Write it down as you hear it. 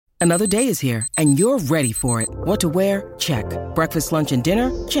Another day is here, and you're ready for it. What to wear? Check. Breakfast, lunch, and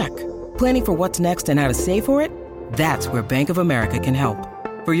dinner? Check. Planning for what's next and how to save for it? That's where Bank of America can help.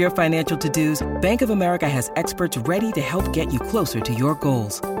 For your financial to-dos, Bank of America has experts ready to help get you closer to your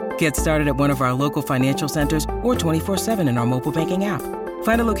goals. Get started at one of our local financial centers or 24/7 in our mobile banking app.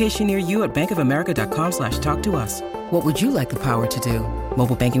 Find a location near you at bankofamerica.com/talktous. What would you like the power to do?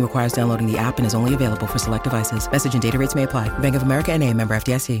 Mobile banking requires downloading the app and is only available for select devices. Message and data rates may apply. Bank of America N.A., member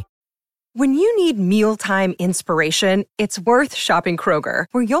FDIC. When you need mealtime inspiration, it's worth shopping Kroger,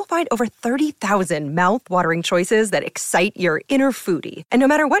 where you'll find over 30,000 mouth-watering choices that excite your inner foodie. And no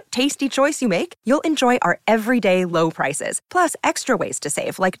matter what tasty choice you make, you'll enjoy our everyday low prices, plus extra ways to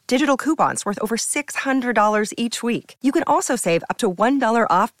save, like digital coupons worth over $600 each week. You can also save up to $1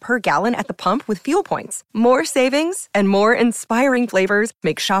 off per gallon at the pump with fuel points. More savings and more inspiring flavors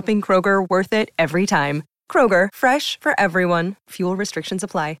make shopping Kroger worth it every time. Kroger, fresh for everyone. Fuel restrictions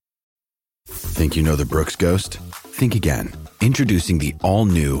apply. Think you know the Brooks Ghost? Think again. Introducing the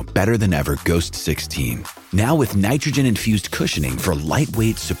all-new, better-than-ever Ghost 16. Now with nitrogen-infused cushioning for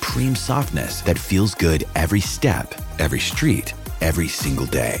lightweight, supreme softness that feels good every step, every street, every single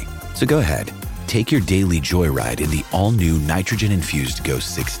day. So go ahead, take your daily joyride in the all-new nitrogen-infused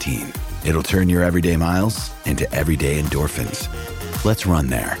Ghost 16. It'll turn your everyday miles into everyday endorphins. Let's run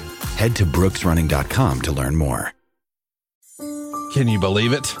there. Head to brooksrunning.com to learn more. Can you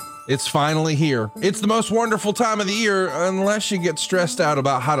believe it? It's finally here. It's the most wonderful time of the year, unless you get stressed out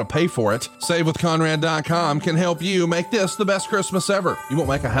about how to pay for it. SaveWithConrad.com can help you make this the best Christmas ever. You won't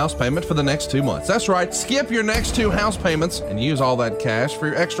make a house payment for the next 2 months. That's right. Skip your next 2 house payments and use all that cash for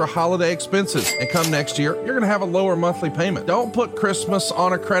your extra holiday expenses. And come next year, you're going to have a lower monthly payment. Don't put Christmas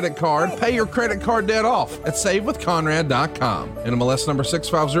on a credit card. Pay your credit card debt off at SaveWithConrad.com. NMLS number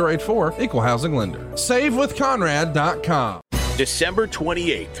 65084, Equal Housing Lender. SaveWithConrad.com. December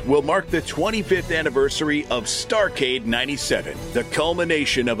 28th will mark the 25th anniversary of Starrcade 97, the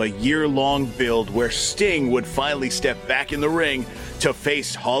culmination of a year-long build where Sting would finally step back in the ring to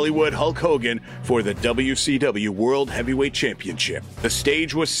face Hollywood Hulk Hogan for the WCW World Heavyweight Championship. The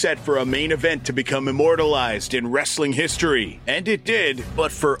stage was set for a main event to become immortalized in wrestling history, and it did,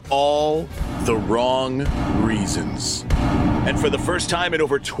 but for all the wrong reasons. And for the first time in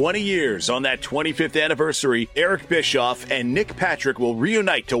over 20 years on that 25th anniversary, Eric Bischoff and Nick Patrick will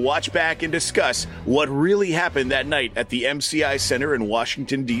reunite to watch back and discuss what really happened that night at the MCI Center in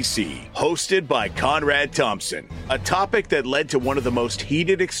Washington, D.C. Hosted by Conrad Thompson, a topic that led to one of the most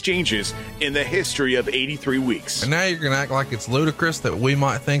heated exchanges in the history of 83 weeks. And now you're going to act like it's ludicrous that we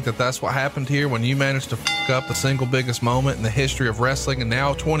might think that that's what happened here when you managed to fuck up the single biggest moment in the history of wrestling, and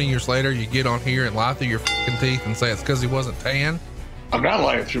now 20 years later you get on here and lie through your fucking teeth and say it's because he wasn't tan. I'm not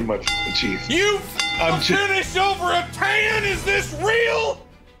lying through my teeth. I'm finished over a tan? Is this real?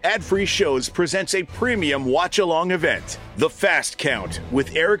 Ad-Free Shows presents a premium watch-along event, The Fast Count,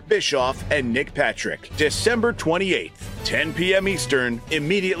 with Eric Bischoff and Nick Patrick, December 28th, 10 p.m. Eastern,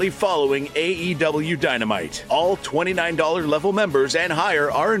 immediately following AEW Dynamite. All $29 level members and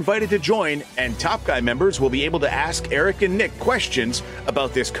higher are invited to join, and Top Guy members will be able to ask Eric and Nick questions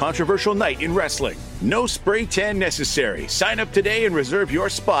about this controversial night in wrestling. No spray tan necessary. Sign up today and reserve your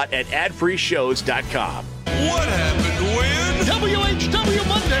spot at adfreeshows.com. What happened when? WHW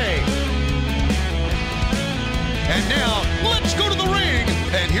Monday. And now, let's go to the ring.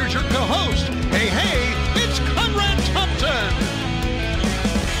 And here's your co-host. Hey, it's Conrad Thompson.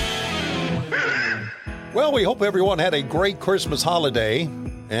 Well, we hope everyone had a great Christmas holiday.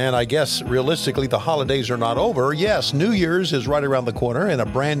 And I guess, realistically, the holidays are not over. Yes, New Year's is right around the corner and a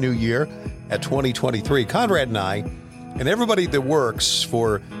brand new year at 2023. Conrad and I, and everybody that works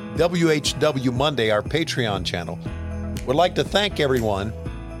for WHW Monday, our Patreon channel, would like to thank everyone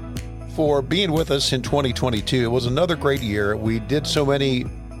for being with us in 2022. It was another great year. We did so many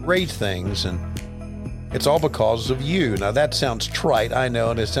great things, and it's all because of you. Now, that sounds trite, I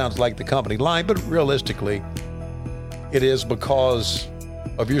know, and it sounds like the company line, but realistically, it is because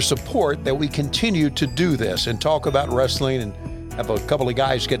of your support that we continue to do this and talk about wrestling and have a couple of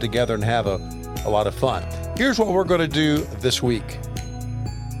guys get together and have a lot of fun. Here's what we're going to do this week.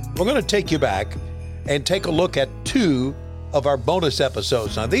 We're going to take you back and take a look at 2 of our bonus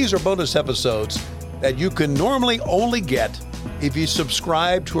episodes. Now, these are bonus episodes that you can normally only get if you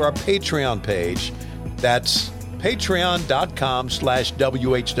subscribe to our Patreon page. That's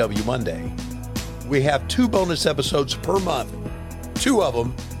patreon.com/WHW Monday. We have 2 bonus episodes per month, 2 of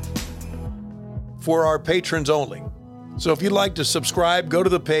them for our patrons only. So if you'd like to subscribe, go to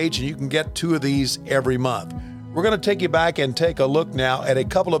the page and you can get 2 of these every month. We're going to take you back and take a look now at a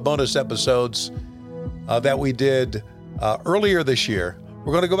couple of bonus episodes that we did earlier this year,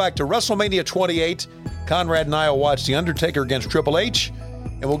 We're going to go back to WrestleMania 28. Conrad and I will watch The Undertaker against Triple H.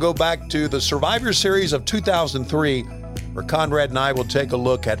 And we'll go back to the Survivor Series of 2003, where Conrad and I will take a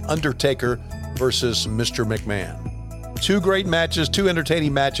look at Undertaker versus Mr. McMahon. 2 great matches, 2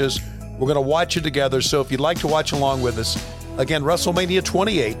 entertaining matches. We're going to watch it together. So if you'd like to watch along with us, again, WrestleMania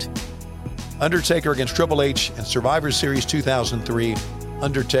 28, Undertaker against Triple H, and Survivor Series 2003,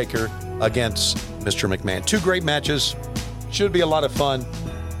 Undertaker against Mr. McMahon. 2 great matches. Should be a lot of fun.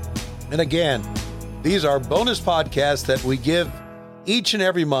 And again, these are bonus podcasts that we give each and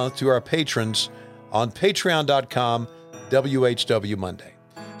every month to our patrons on patreon.com, WHW Monday.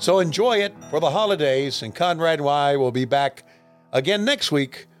 So enjoy it for the holidays, and Conrad and I will be back again next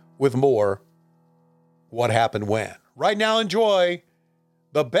week with more What Happened When. Right now, enjoy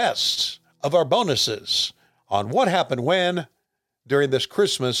the best of our bonuses on What Happened When during this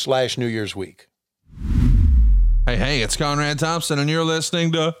Christmas/New Year's week. Hey, it's Conrad Thompson, and you're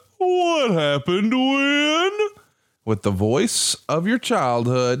listening to What Happened When? With the voice of your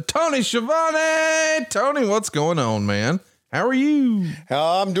childhood, Tony Schiavone. Tony, what's going on, man? How are you?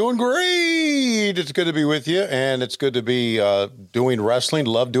 I'm doing great. It's good to be with you, and it's good to be doing wrestling.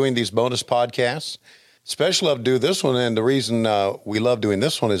 Love doing these bonus podcasts. Especially love to do this one, and the reason we love doing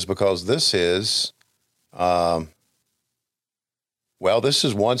this one is because this is, this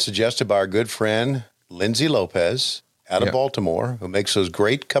is one suggested by our good friend, Lindsay Lopez, out of Baltimore, who makes those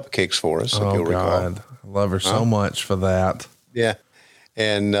great cupcakes for us, if you'll recall. I love her so much for that. Yeah.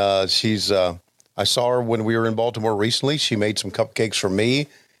 And she's, I saw her when we were in Baltimore recently. She made some cupcakes for me,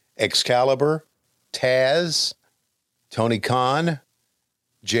 Excalibur, Taz, Tony Khan,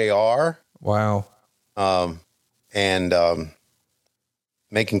 JR. Wow. And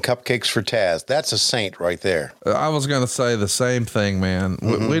making cupcakes for Taz. That's a saint right there. I was going to say the same thing, man.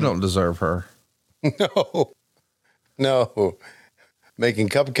 We don't deserve her. No. Making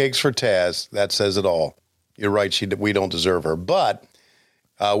cupcakes for Taz, that says it all. You're right, we don't deserve her. But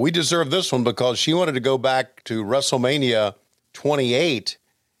we deserve this one because she wanted to go back to WrestleMania 28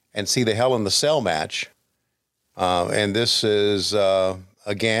 and see the Hell in the Cell match. And this is,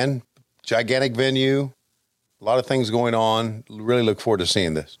 again, gigantic venue, a lot of things going on. Really look forward to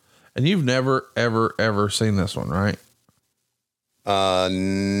seeing this. And you've never, ever, ever seen this one, right?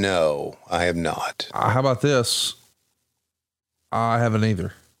 No, I have not. How about this? I haven't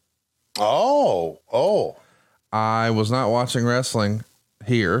either. Oh. I was not watching wrestling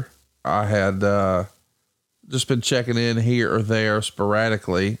here. I had just been checking in here or there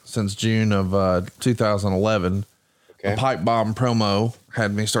sporadically since June of 2011. Okay. A pipe bomb promo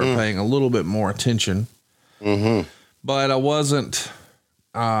had me start paying a little bit more attention. But I wasn't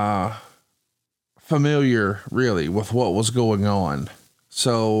familiar really with what was going on.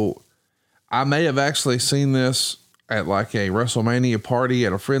 So I may have actually seen this at like a WrestleMania party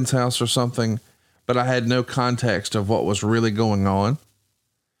at a friend's house or something, but I had no context of what was really going on.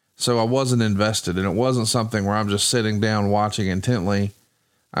 So I wasn't invested, and it wasn't something where I'm just sitting down watching intently.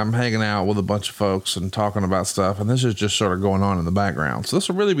 I'm hanging out with a bunch of folks and talking about stuff, and this is just sort of going on in the background. So this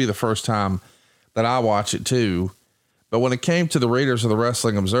will really be the first time that I watch it too. But when it came to the readers of the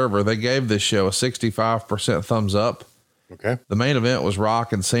Wrestling Observer, they gave this show a 65% thumbs up. Okay. The main event was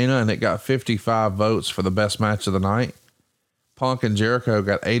Rock and Cena, and it got 55 votes for the best match of the night. Punk and Jericho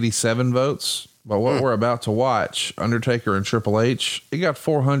got 87 votes. But what we're about to watch, Undertaker and Triple H, it got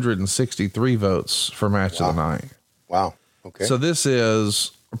 463 votes for match of the night. Wow. Okay. So this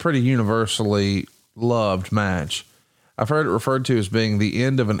is a pretty universally loved match. I've heard it referred to as being the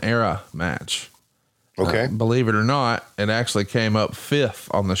end of an era match. Okay. Believe it or not, it actually came up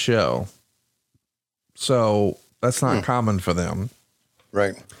 5th on the show. So that's not common for them.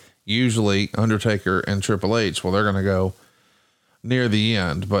 Right. Usually Undertaker and Triple H, well, they're going to go near the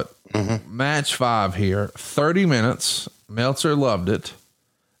end, but match 5 here, 30 minutes. Meltzer loved it.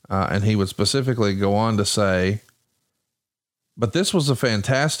 And he would specifically go on to say, but this was a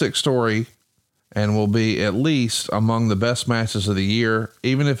fantastic story and will be at least among the best matches of the year,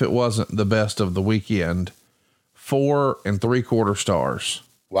 even if it wasn't the best of the weekend. 4 3/4 stars.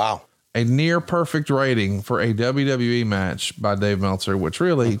 Wow. A near perfect rating for a WWE match by Dave Meltzer, which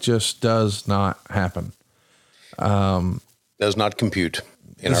really just does not happen. Does not compute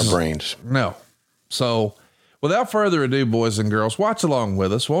in our brains. No. So without further ado, boys and girls, watch along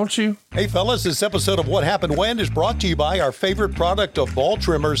with us, won't you? Hey, fellas, this episode of What Happened When is brought to you by our favorite product of ball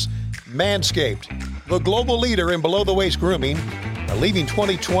trimmers, Manscaped. The global leader in below-the-waist grooming are leaving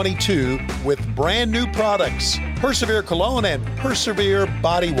 2022 with brand new products, Persevere Cologne and Persevere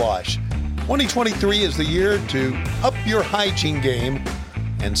Body Wash. 2023 is the year to up your hygiene game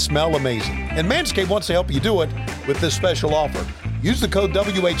and smell amazing. And Manscaped wants to help you do it with this special offer. Use the code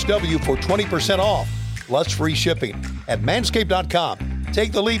WHW for 20% off, plus free shipping at manscaped.com.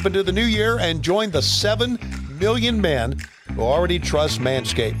 Take the leap into the new year and join the 7 million men who already trust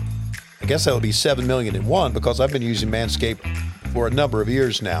Manscaped. I guess that would be 7 million in one because I've been using Manscaped for a number of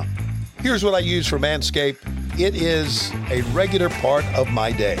years now. Here's what I use for Manscaped. It is a regular part of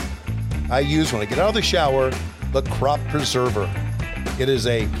my day. I use, when I get out of the shower, the Crop Preserver. It is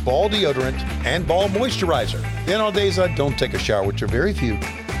a ball deodorant and ball moisturizer. Then on days I don't take a shower, which are very few,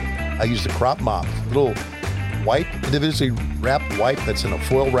 I use the Crop Mop. Little wipe, individually wrapped wipe that's in a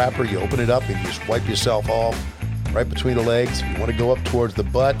foil wrapper. You open it up and you just wipe yourself off right between the legs. If you want to go up towards the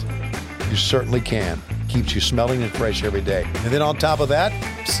butt, you certainly can. Keeps you smelling and fresh every day. And then on top of that,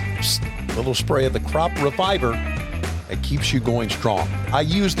 a little spray of the Crop Reviver that keeps you going strong. I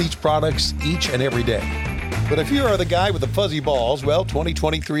use these products each and every day. But if you are the guy with the fuzzy balls, well,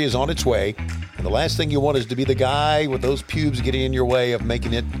 2023 is on its way. And the last thing you want is to be the guy with those pubes getting in your way of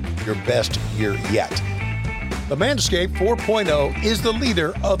making it your best year yet. The Manscaped 4.0 is the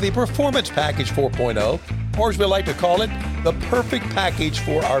leader of the Performance Package 4.0, or as we like to call it, the perfect package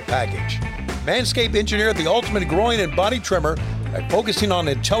for our package. Manscaped engineered the ultimate groin and body trimmer by focusing on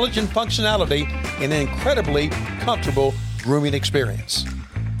intelligent functionality and an incredibly comfortable grooming experience.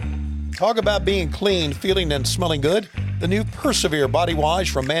 Talk about being clean, feeling, and smelling good. The new Persevere body wash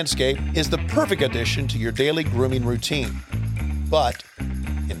from Manscaped is the perfect addition to your daily grooming routine, but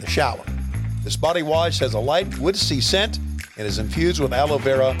in the shower. This body wash has a light wood sea scent and is infused with aloe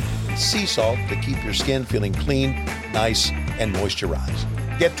vera and sea salt to keep your skin feeling clean, nice, and moisturized.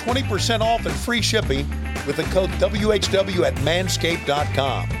 Get 20% off and free shipping with the code WHW at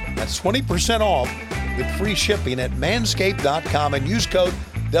manscaped.com. That's 20% off with free shipping at manscaped.com and use code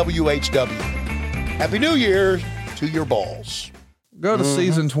WHW. Happy New Year to your balls. Go to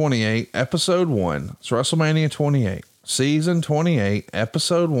season 28, episode 1. It's WrestleMania 28. Season 28,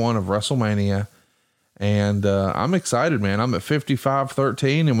 episode 1 of WrestleMania. And I'm excited, man. I'm at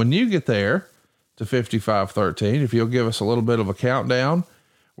 55-13. And when you get there to 55-13, if you'll give us a little bit of a countdown,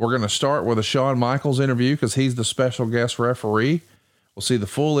 we're going to start with a Shawn Michaels interview because he's the special guest referee. We'll see the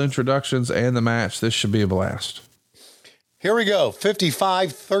full introductions and the match. This should be a blast. Here we go,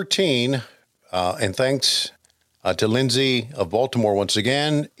 55-13, and thanks to Lindsay of Baltimore once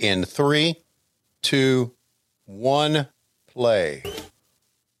again in 3, 2, 1, play.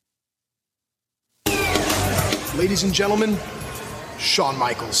 Ladies and gentlemen, Shawn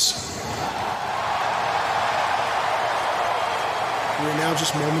Michaels. We are now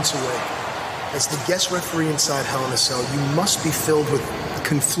just moments away. As the guest referee inside Hell in a Cell, you must be filled with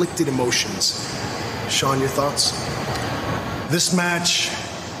conflicted emotions. Shawn, your thoughts? This match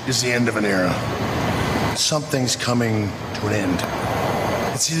is the end of an era. Something's coming to an end.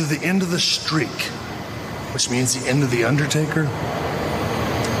 It's either the end of the streak, which means the end of The Undertaker,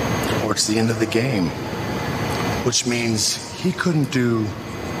 or it's the end of the game, which means he couldn't do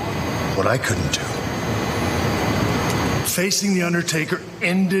what I couldn't do. Facing The Undertaker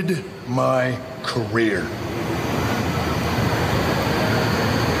ended my career.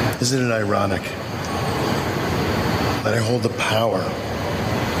 Isn't it ironic that I hold the power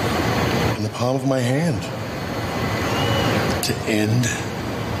in the palm of my hand to end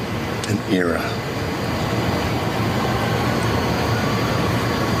an era?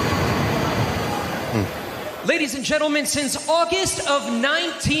 Ladies and gentlemen, since August of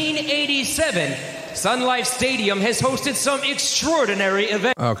 1987, Sun Life Stadium has hosted some extraordinary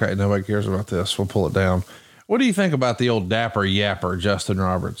events. Okay, nobody cares about this. We'll pull it down. What do you think about the old dapper yapper, Justin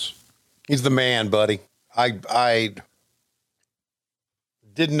Roberts? He's the man, buddy. I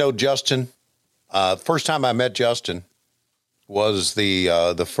didn't know Justin. First time I met Justin was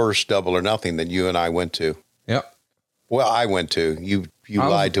the first Double or Nothing that you and I went to. Yep. Well, I went to. You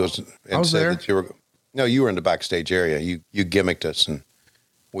lied to us and said that you were. No, you were in the backstage area. You gimmicked us, and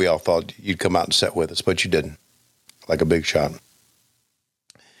we all thought you'd come out and sit with us, but you didn't. Like a big shot.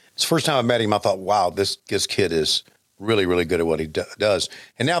 It's the first time I met him. I thought, wow, this kid is really, really good at what he does.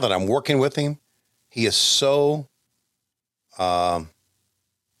 And now that I'm working with him, he is so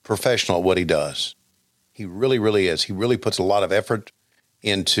professional at what he does. He really, really is. He really puts a lot of effort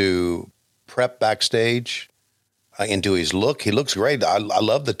into prep backstage, into his look. He looks great. I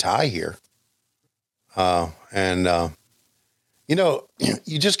love the tie here. You know,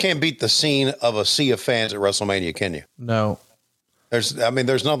 you just can't beat the scene of a sea of fans at WrestleMania, can you? No. There's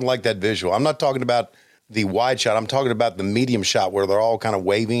nothing like that visual. I'm not talking about the wide shot. I'm talking about the medium shot where they're all kind of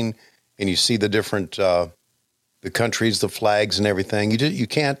waving and you see the different, the countries, the flags and everything. You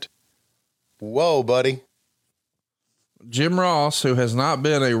can't. Whoa, buddy. Jim Ross, who has not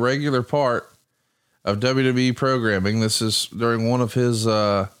been a regular part of WWE programming. This is during one of his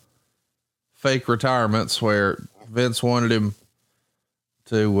fake retirements where Vince wanted him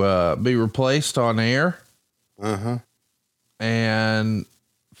to be replaced on air. And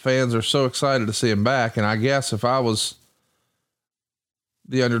fans are so excited to see him back. And I guess if I was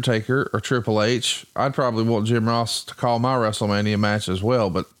The Undertaker or Triple H, I'd probably want Jim Ross to call my WrestleMania match as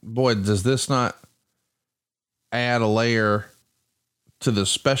well. But boy, does this not add a layer to the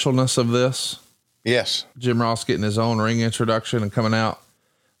specialness of this? Yes. Jim Ross getting his own ring introduction and coming out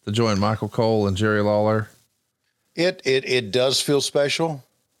to join Michael Cole and Jerry Lawler. It does feel special,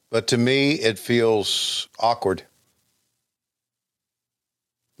 but to me, it feels awkward.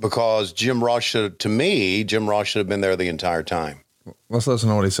 Because Jim Ross should have been there the entire time. Let's listen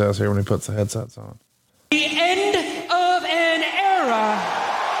to what he says here when he puts the headsets on. The end of an era,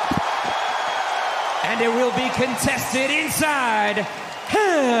 and it will be contested inside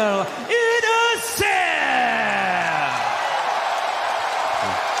Hell in a Cell.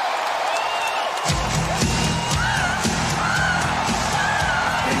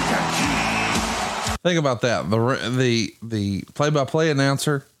 Think about that. The play-by-play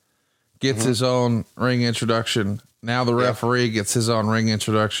announcer gets his own ring introduction. Now the referee gets his own ring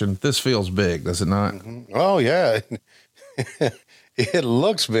introduction. This feels big, does it not? Oh yeah. It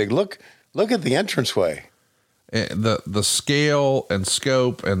looks big. Look at the entranceway. The scale and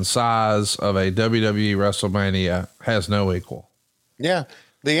scope and size of a WWE WrestleMania has no equal. Yeah.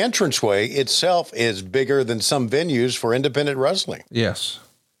 The entranceway itself is bigger than some venues for independent wrestling. Yes.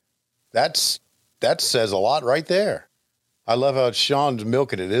 That says a lot right there. I love how Sean's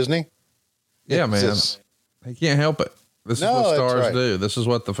milking it, isn't he? Yeah, man. He can't help it. This is what stars do. This is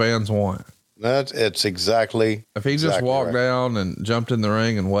what the fans want. It's exactly. If he just walked down and jumped in the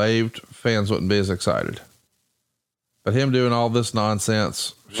ring and waved, fans wouldn't be as excited. But him doing all this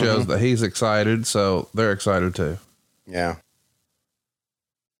nonsense shows that he's excited, so they're excited too. Yeah.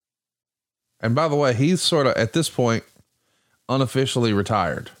 And by the way, he's sort of at this point unofficially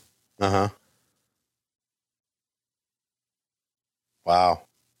retired. Wow.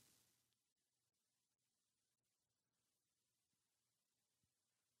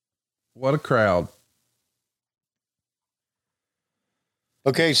 What a crowd.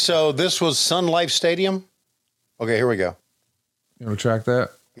 Okay, so this was Sun Life Stadium. Okay, here we go. You want to track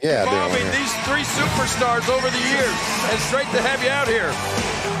that? Yeah. Involving these three superstars over the years. It's great to have you out here.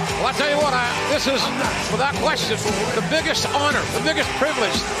 Well, I tell you what, this is, without question, the biggest honor, the biggest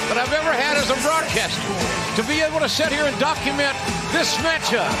privilege that I've ever had as a broadcaster. To be able to sit here and document this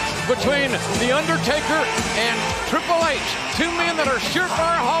matchup between The Undertaker and Triple H, two men that are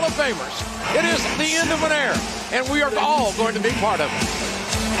surefire Hall of Famers. It is the end of an era, and we are all going to be part of it.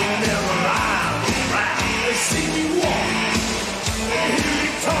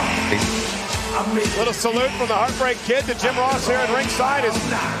 Little salute from the Heartbreak Kid to Jim Ross here at ringside as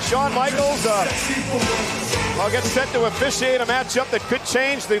Shawn Michaels gets set to officiate a matchup that could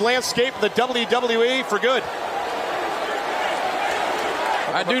change the landscape of the WWE for good.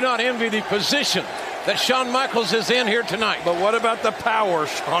 I do not envy the position that Shawn Michaels is in here tonight. But what about the power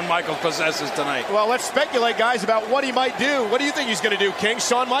Shawn Michaels possesses tonight? Well, let's speculate, guys, about what he might do. What do you think he's going to do, King?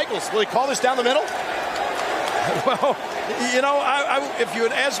 Shawn Michaels, will he call this down the middle? Well, you know, if you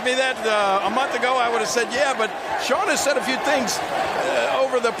had asked me that a month ago, I would have said, yeah, but Shawn has said a few things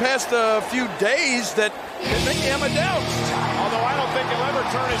over the past few days that make me have a doubt. Although I don't think he'll ever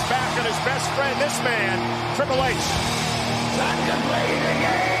turn his back on his best friend, this man, Triple H. Time to play the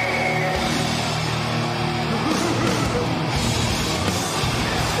game.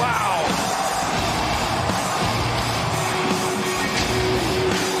 Wow.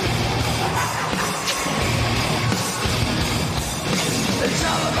 It's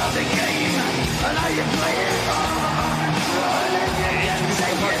all about the game, and how you play it.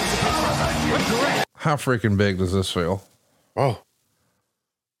 How freaking big does this feel? Oh,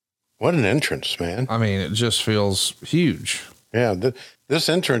 what an entrance, man. I mean, it just feels huge. Yeah. This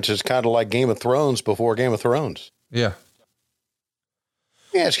entrance is kind of like Game of Thrones before Game of Thrones. Yeah.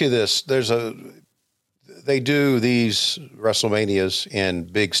 Let me ask you this. They do these WrestleManias in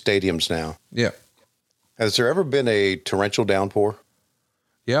big stadiums now. Yeah. Has there ever been a torrential downpour?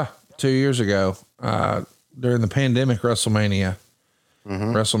 Yeah. 2 years ago, during the pandemic WrestleMania,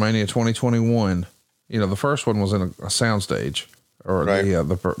 WrestleMania 2021, you know, the first one was in a soundstage or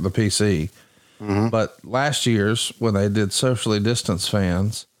the PC, but last year's when they did socially distanced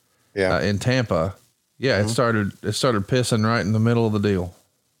fans in Tampa, it started pissing right in the middle of the deal.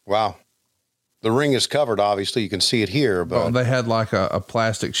 Wow. The ring is covered. Obviously you can see it here, but they had like a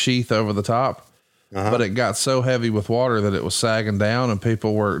plastic sheath over the top. but it got so heavy with water that it was sagging down and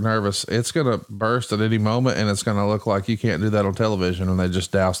people were nervous. It's going to burst at any moment and it's going to look like you can't do that on television when they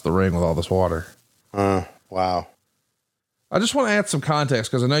just douse the ring with all this water. Wow. I just want to add some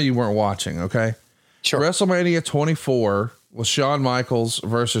context because I know you weren't watching. Okay. Sure. WrestleMania 24 was Shawn Michaels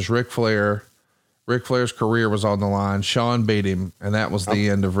versus Ric Flair. Ric Flair's career was on the line. Shawn beat him, and that was the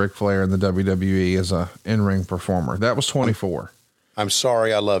end of Ric Flair in the WWE as a in-ring performer. That was 24. I'm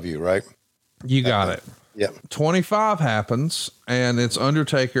sorry, I love you, right? You got it. Yep. 25 happens, and it's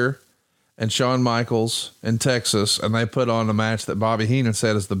Undertaker and Shawn Michaels in Texas, and they put on a match that Bobby Heenan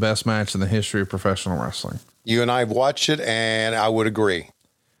said is the best match in the history of professional wrestling. You and I have watched it, and I would agree.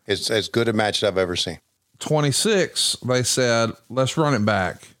 It's as good a match as I've ever seen. 26, they said, let's run it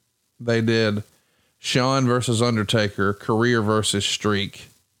back. They did Shawn versus Undertaker, career versus streak.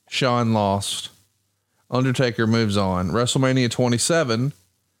 Shawn lost. Undertaker moves on. WrestleMania 27,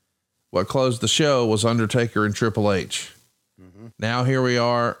 what closed the show was Undertaker and Triple H. Now here we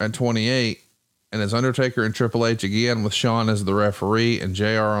are at 28, and it's Undertaker and Triple H again with Shawn as the referee and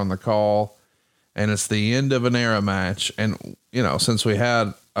JR on the call. And it's the end of an era match. And, you know, since we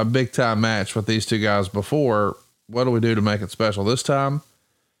had a big time match with these two guys before, what do we do to make it special this time?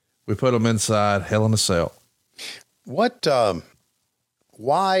 We put them inside Hell in a Cell. What,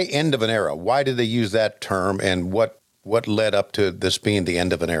 why end of an era? Why did they use that term? And what led up to this being the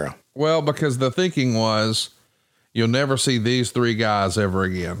end of an era? Well, because the thinking was you'll never see these three guys ever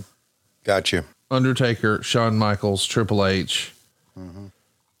again. Gotcha. Undertaker, Shawn Michaels, Triple H.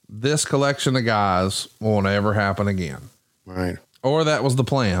 This collection of guys won't ever happen again. Right. Or that was the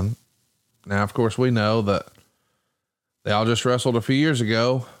plan. Now, of course, we know that they all just wrestled a few years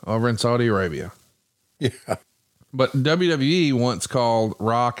ago over in Saudi Arabia. Yeah. But WWE once called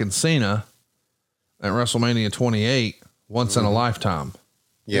Rock and Cena at WrestleMania 28 once in a lifetime.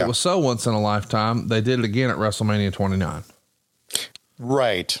 Yeah. It was so once in a lifetime, they did it again at WrestleMania 29.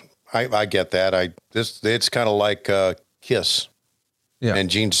 Right. I get that. It's kind of like Kiss. Yeah. And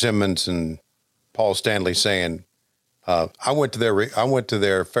Gene Simmons and Paul Stanley saying, I went to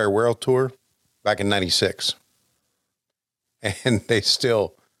their farewell tour back in 96 and they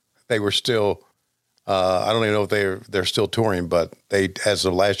were still, I don't even know if they're still touring, but as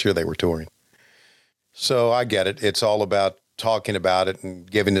of last year, they were touring. So I get it. It's all about talking about it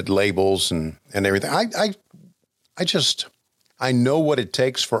and giving it labels and everything. I know what it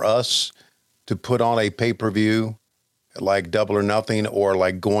takes for us to put on a pay-per-view like Double or Nothing, or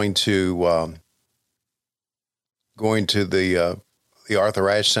like going to the Arthur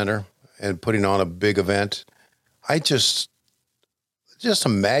Ashe Center and putting on a big event. I just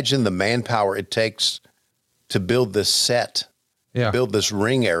imagine the manpower it takes to build this set, to build this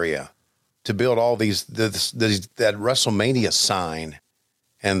ring area, to build all that WrestleMania sign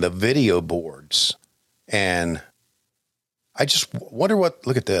and the video boards. And I just wonder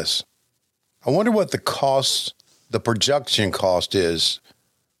look at this. I wonder what the production cost is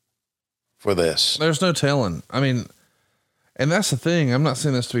for this. There's no telling. I mean, and that's the thing. I'm not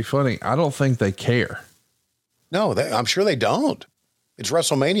saying this to be funny. I don't think they care. No, I'm sure they don't. It's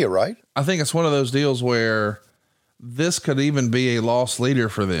WrestleMania, right? I think it's one of those deals where this could even be a loss leader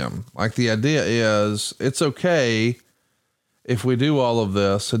for them. Like the idea is it's okay if we do all of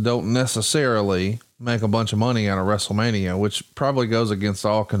this and don't necessarily make a bunch of money out of WrestleMania, which probably goes against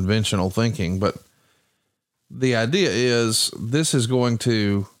all conventional thinking, but the idea is this is going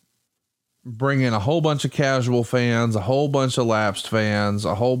to bring in a whole bunch of casual fans, a whole bunch of lapsed fans,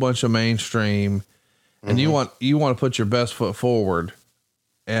 a whole bunch of mainstream. And you want to put your best foot forward.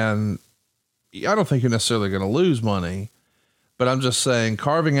 And I don't think you're necessarily going to lose money, but I'm just saying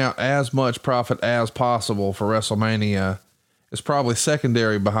carving out as much profit as possible for WrestleMania is probably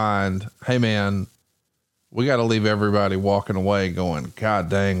secondary behind, hey man, we got to leave everybody walking away going, God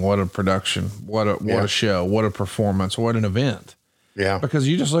dang, what a production, what a show, what a performance, what an event. Yeah. Because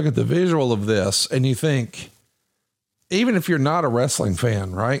you just look at the visual of this and you think, even if you're not a wrestling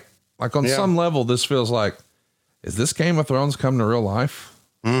fan, right? Like on some level, this feels like, is this Game of Thrones come to real life?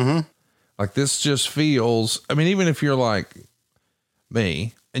 Like this just feels, I mean, even if you're like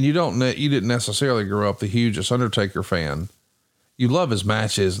me and you didn't necessarily grow up the hugest Undertaker fan, you love his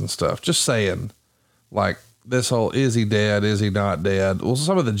matches and stuff. Just saying, like this whole, is he dead? Is he not dead? Well,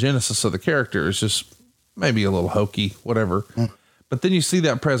 some of the genesis of the character is just maybe a little hokey, whatever. But then you see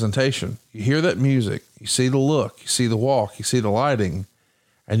that presentation, you hear that music, you see the look, you see the walk, you see the lighting,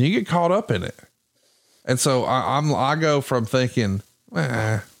 and you get caught up in it. And so I go from thinking,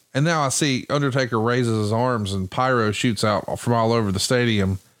 and now I see Undertaker raises his arms and pyro shoots out from all over the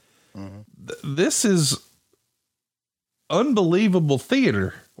stadium. This is unbelievable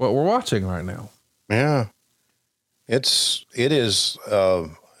theater, what we're watching right now. Yeah. It is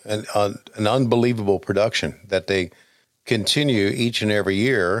an unbelievable production that they continue each and every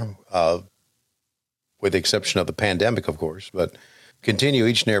year, with the exception of the pandemic, of course, but continue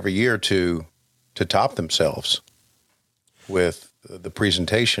each and every year to top themselves with the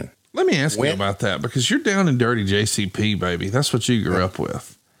presentation. Let me ask you about that, because you're down and dirty JCP, baby. That's what you grew up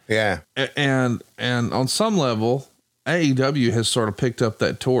with. Yeah. And on some level, AEW has sort of picked up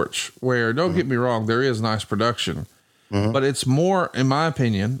that torch where, don't get me wrong, there is nice production, but it's more, in my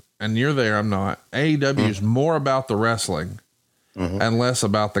opinion, and you're there, I'm not, AEW is more about the wrestling and less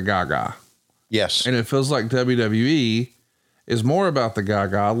about the gaga. Yes. And it feels like WWE is more about the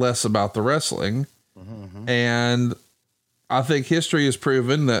gaga, less about the wrestling. And I think history has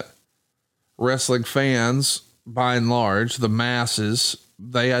proven that wrestling fans, by and large, the masses,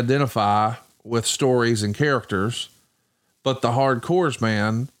 they identify with stories and characters, but the hardcores,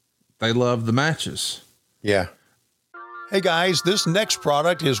 man, they love the matches. Yeah. Hey guys, this next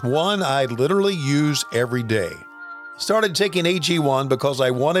product is one I literally use every day. Started taking AG1 because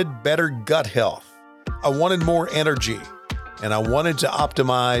I wanted better gut health. I wanted more energy, and I wanted to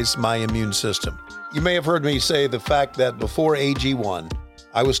optimize my immune system. You may have heard me say the fact that before AG1,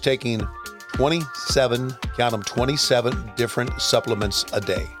 I was taking 27 different supplements a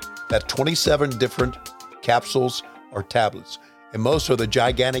day. That's 27 different capsules or tablets. And most are the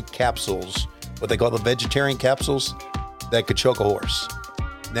gigantic capsules, what they call the vegetarian capsules, that could choke a horse.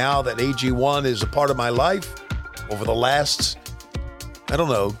 Now that AG1 is a part of my life, over the last,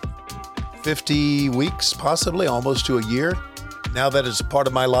 50 weeks, possibly almost to a year, now that it's a part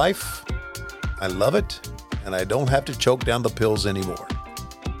of my life, I love it, and I don't have to choke down the pills anymore.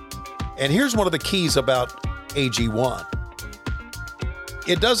 And here's one of the keys about AG1.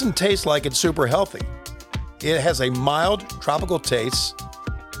 It doesn't taste like it's super healthy. It has a mild tropical taste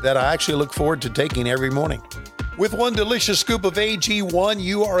that I actually look forward to taking every morning. With one delicious scoop of AG1,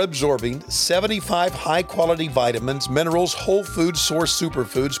 you are absorbing 75 high-quality vitamins, minerals, whole food source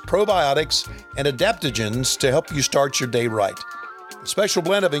superfoods, probiotics, and adaptogens to help you start your day right. A special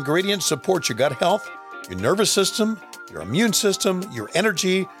blend of ingredients supports your gut health, your nervous system, your immune system, your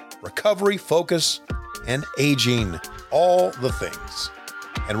energy, recovery, focus, and aging. All the things.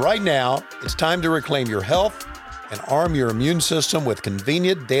 And right now, it's time to reclaim your health and arm your immune system with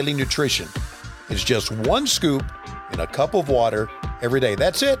convenient daily nutrition. It's just one scoop in a cup of water every day.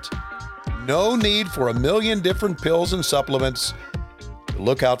 That's it. No need for a million different pills and supplements to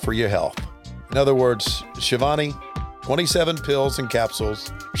look out for your health. In other words, Shivani, 27 pills and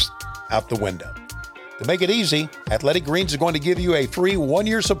capsules out the window. To make it easy, Athletic Greens is going to give you a free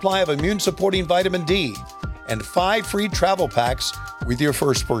 1-year supply of immune-supporting vitamin D and 5 free travel packs with your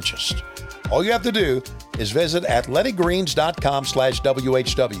first purchase. All you have to do is visit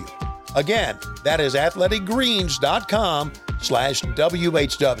athleticgreens.com/WHW. Again, that is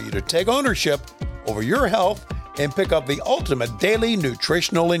athleticgreens.com/WHW to take ownership over your health and pick up the ultimate daily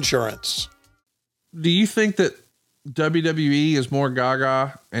nutritional insurance. Do you think that WWE is more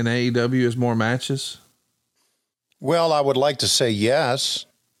gaga and AEW is more matches? Well, I would like to say yes,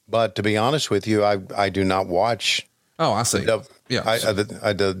 but to be honest with you, I do not watch. Oh, I see. The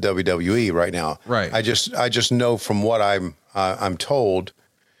WWE right now. Right. I just know from what I'm told.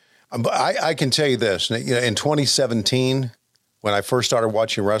 But I can tell you this, in 2017, when I first started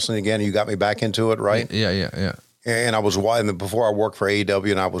watching wrestling again, you got me back into it, right? Yeah. And I was watching, before I worked for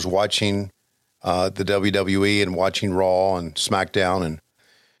AEW, and I was watching the WWE and watching Raw and SmackDown.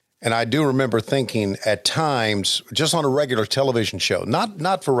 And I do remember thinking at times, just on a regular television show,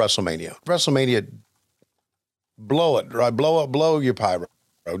 not for WrestleMania. WrestleMania, blow it, right? Blow your pyro.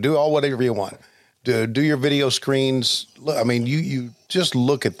 Do whatever you want. Do your video screens. I mean, you just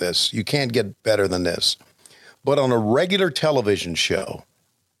look at this. You can't get better than this. But on a regular television show,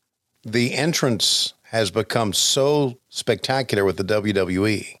 the entrance has become so spectacular with the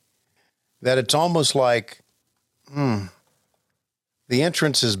WWE that it's almost like, the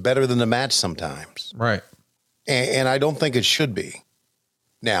entrance is better than the match sometimes. Right. And I don't think it should be.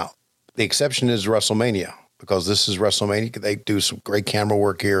 Now, the exception is WrestleMania, because this is WrestleMania. They do some great camera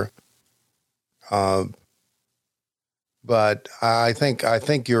work here. But I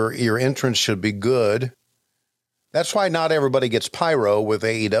think your entrance should be good. That's why not everybody gets pyro with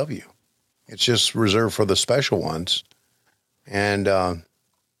AEW. It's just reserved for the special ones. And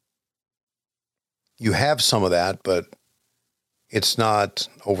you have some of that, but it's not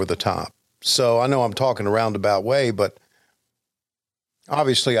over the top. So I know I'm talking a roundabout way, but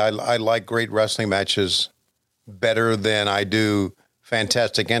obviously I like great wrestling matches better than I do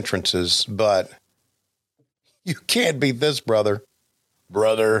fantastic entrances, but you can't beat this, brother.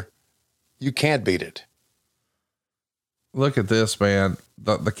 You can't beat it. Look at this, man.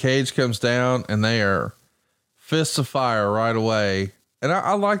 The cage comes down and they are fists of fire right away. And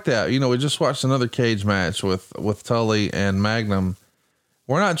I like that. You know, we just watched another cage match with Tully and Magnum.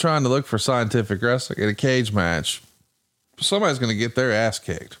 We're not trying to look for scientific wrestling in a cage match. Somebody's going to get their ass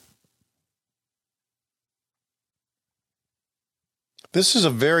kicked. This is a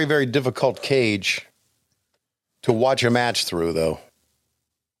very, very difficult cage to watch a match through, though.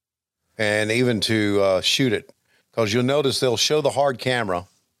 And even to shoot it. Because you'll notice they'll show the hard camera,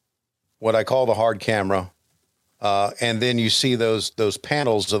 what I call the hard camera. And then you see those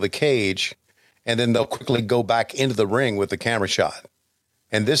panels of the cage, and then they'll quickly go back into the ring with the camera shot.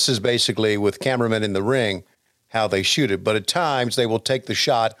 And this is basically with cameramen in the ring, how they shoot it. But at times they will take the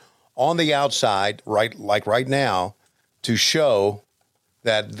shot on the outside, right now, to show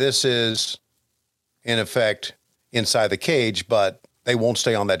that this is in effect inside the cage, but they won't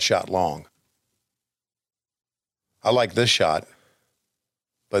stay on that shot long. I like this shot,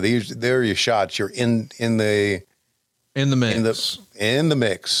 but there are your shots. You're in the mix. In the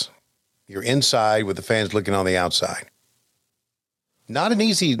mix. You're inside with the fans looking on the outside. Not an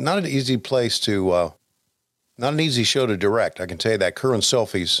easy place to, not an easy show to direct. I can tell you that. Curran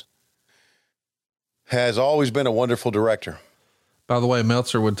Selfies has always been a wonderful director. By the way,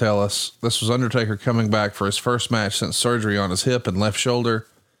 Meltzer would tell us this was Undertaker coming back for his first match since surgery on his hip and left shoulder.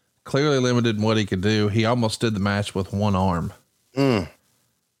 Clearly limited in what he could do. He almost did the match with one arm. What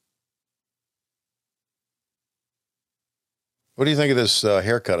do you think of this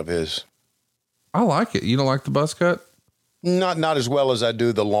haircut of his? I like it. You don't like the buzz cut? Not as well as I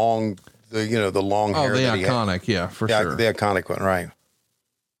do the long hair. Oh, the iconic. Yeah, for sure. The iconic one. Right.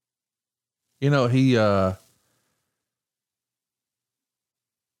 You know,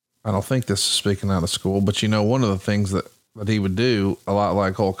 I don't think this is speaking out of school, but you know, one of the things that he would do a lot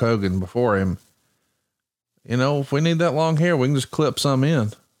like Hulk Hogan before him, you know, if we need that long hair, we can just clip some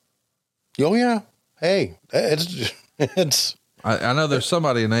in. Oh yeah. Hey, I know there's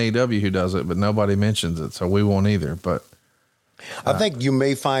somebody in AEW who does it, but nobody mentions it. So we won't either, but I think you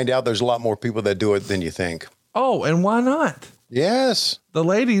may find out there's a lot more people that do it than you think. Oh, and why not? Yes. The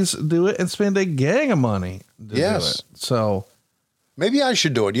ladies do it and spend a gang of money to do it. So maybe I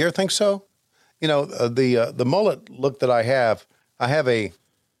should do it. You ever think so? You know, the mullet look that I have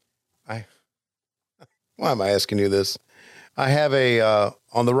why am I asking you this? I have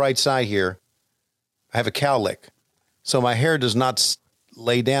on the right side here, I have a cowlick. So my hair does not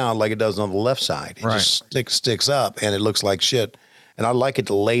lay down like it does on the left side. It just sticks up and it looks like shit. And I like it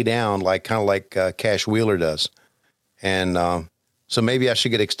to lay down kind of like Cash Wheeler does. And so maybe I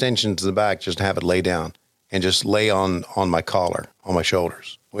should get extensions to the back just to have it lay down and just lay on my collar, on my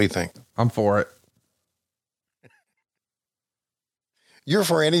shoulders. What do you think? I'm for it. You're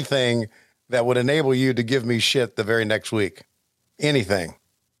for anything that would enable you to give me shit the very next week. Anything.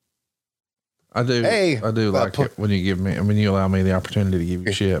 I do. Hey, I do like it when you allow me the opportunity to give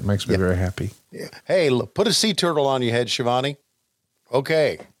you shit. It makes me very happy. Yeah. Hey, look, put a sea turtle on your head, Shivani.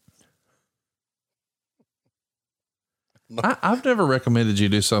 Okay. I've never recommended you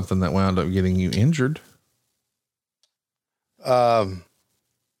do something that wound up getting you injured.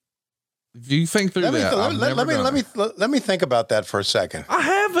 If you think through that, let me think about that for a second. I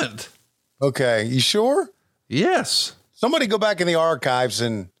haven't. Okay. You sure? Yes. Somebody go back in the archives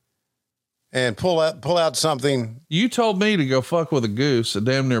and pull out something. You told me to go fuck with a goose that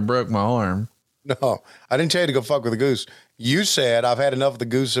damn near broke my arm. No, I didn't tell you to go fuck with a goose. You said, I've had enough of the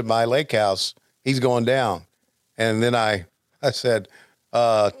goose at my lake house. He's going down. And then I said,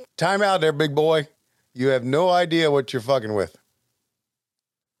 time out there, big boy. You have no idea what you're fucking with.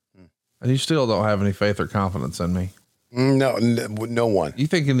 And you still don't have any faith or confidence in me. No one. You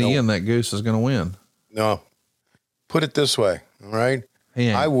think in the end that goose is going to win? No. Put it this way. All right.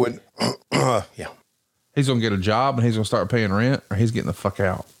 I would. Yeah. He's going to get a job and he's going to start paying rent, or he's getting the fuck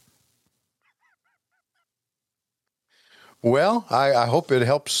out. Well, I hope it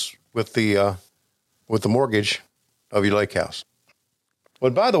helps with the mortgage of your lake house.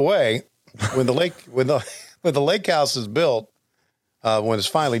 But by the way, when the lake house is built, when it's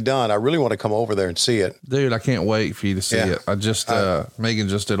finally done, I really want to come over there and see it. Dude, I can't wait for you to see it. I just, Megan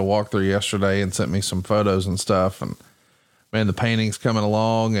just did a walkthrough yesterday and sent me some photos and stuff. And man, the painting's coming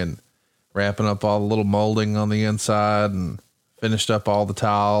along and wrapping up all the little molding on the inside and finished up all the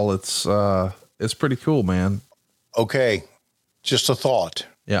tile. It's pretty cool, man. Okay. Just a thought.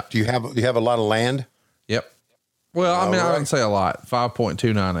 Yeah. Do you have a lot of land? Yep. Well, I wouldn't say a lot,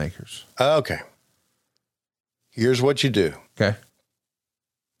 5.29 acres. Okay. Here's what you do. Okay.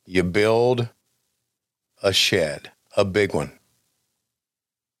 You build a shed, a big one.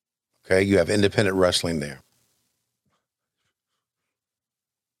 Okay, you have independent wrestling there.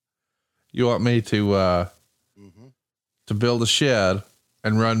 You want me to build a shed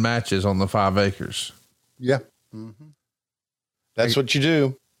and run matches on the 5 acres? Yeah. That's what you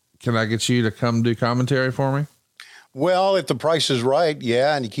do. Can I get you to come do commentary for me? Well, if the price is right,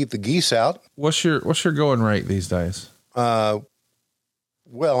 yeah, and you keep the geese out. What's your going rate these days? Well,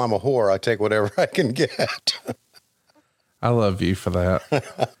 I'm a whore. I take whatever I can get. I love you for that.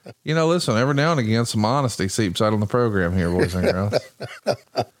 Listen, every now and again, some honesty seeps out on the program here, boys and girls.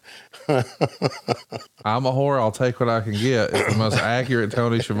 I'm a whore. I'll take what I can get. It's the most accurate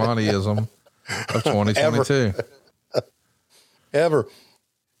Tony Schiavoneism of 2022. Ever.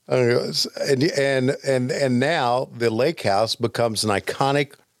 And now the Lake House becomes an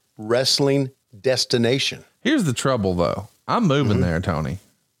iconic wrestling destination. Here's the trouble, though. I'm moving there, Tony.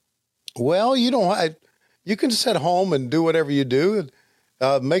 Well, you can sit home and do whatever you do.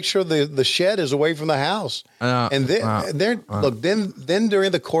 Make sure the shed is away from the house. Then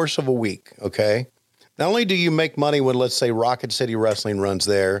during the course of a week, okay, not only do you make money when, let's say, Rocket City Wrestling runs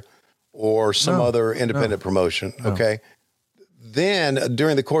there or some other independent promotion, okay, then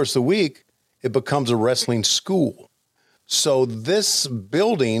during the course of the week, it becomes a wrestling school. So this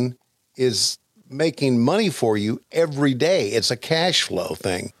building is making money for you every day. It's a cash flow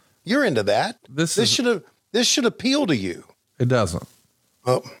thing. You're into that. This should appeal to you. It doesn't.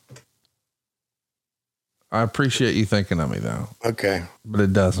 Oh, I appreciate you thinking of me, though. Okay. But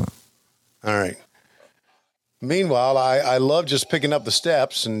it doesn't. All right. Meanwhile, I love just picking up the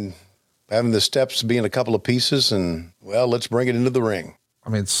steps and having the steps be in a couple of pieces and, well, let's bring it into the ring. I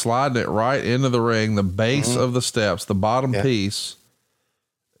mean, sliding it right into the ring, the base of the steps, the bottom piece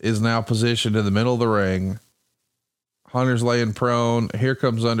is now positioned in the middle of the ring. Hunter's laying prone. Here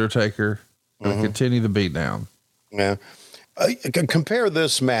comes Undertaker. And continue the beat down. Yeah. Compare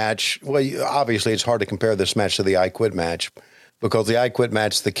this match. Well, obviously it's hard to compare this match to the I Quit match because the I Quit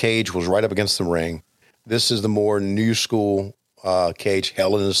match, the cage was right up against the ring. This is the more new school cage,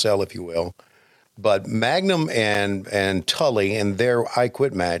 Hell in a Cell, if you will. But Magnum and Tully in their I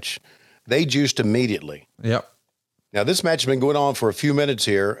Quit match, they juiced immediately. Yep. Now, this match has been going on for a few minutes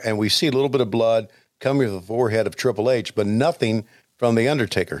here, and we see a little bit of blood coming to the forehead of Triple H, but nothing from the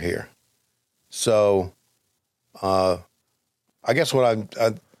Undertaker here. So, I guess what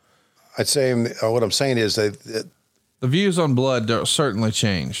I'm saying is that the views on blood certainly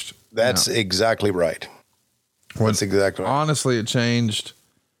changed. That's exactly right. That's exactly right. Honestly, it changed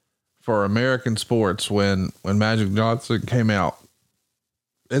for American sports when Magic Johnson came out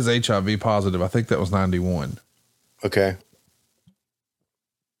as HIV positive. I think that was 91. Okay.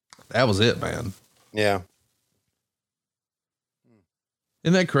 That was it, man. Yeah.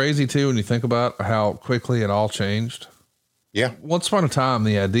 Isn't that crazy too, when you think about how quickly it all changed? Yeah. Once upon a time,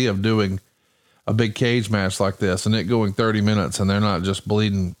 the idea of doing a big cage match like this and it going 30 minutes and they're not just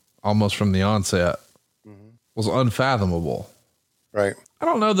bleeding almost from the onset was unfathomable. Right. I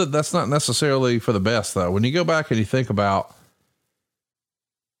don't know that that's not necessarily for the best though. When you go back and you think about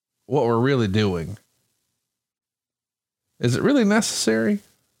what we're really doing, is it really necessary?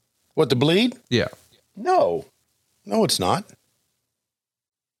 What, to bleed? Yeah. No, it's not.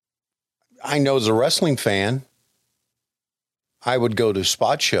 I know as a wrestling fan, I would go to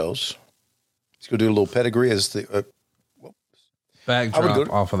spot shows. Let's go do a little pedigree as the backdrop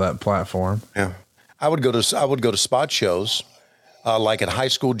off of that platform. Yeah. I would go to spot shows, like at high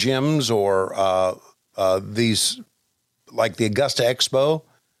school gyms or, these, like the Augusta Expo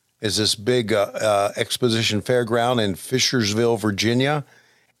is this big, exposition fairground in Fishersville, Virginia.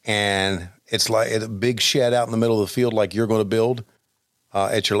 And it's like a big shed out in the middle of the field, like you're going to build,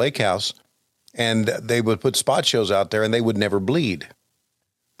 at your lake house. And they would put spot shows out there and they would never bleed,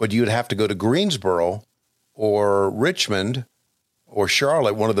 but you'd have to go to Greensboro or Richmond or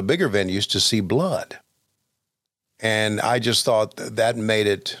Charlotte, one of the bigger venues, to see blood. And I just thought that made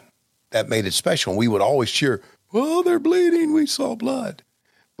it special. We would always cheer, "Oh, they're bleeding. We saw blood."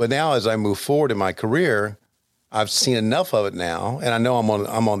 But now as I move forward in my career, I've seen enough of it now. And I know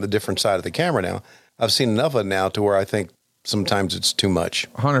I'm on the different side of the camera now. I've seen enough of it now to where I think sometimes it's too much.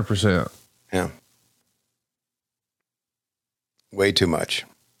 100%. Yeah. Way too much.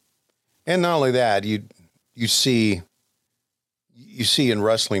 And not only that, you see in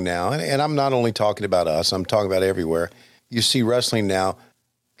wrestling now, and I'm not only talking about us, I'm talking about everywhere. You see wrestling now,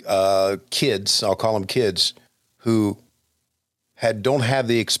 kids, I'll call them kids, who don't have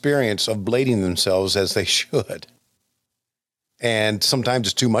the experience of blading themselves as they should. And sometimes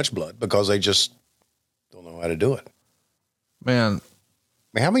it's too much blood because they just don't know how to do it. Man,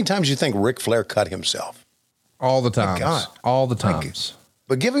 how many times do you think Ric Flair cut himself? All the times. God. All the times.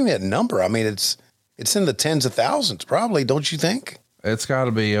 But giving that number, I mean, it's in the tens of thousands, probably, don't you think? It's got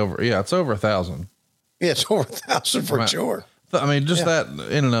to be over. Yeah, it's over 1,000. Yeah, it's over 1,000 for sure. I mean, just that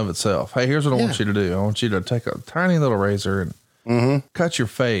in and of itself. Hey, here's what I want you to do. I want you to take a tiny little razor and cut your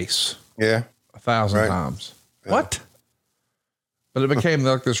face. Yeah. 1,000 times. Yeah. What? But it became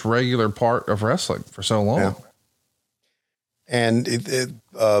like this regular part of wrestling for so long. Yeah. And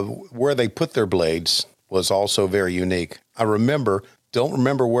where they put their blades was also very unique. I don't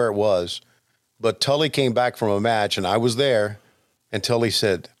remember where it was, but Tully came back from a match and I was there and Tully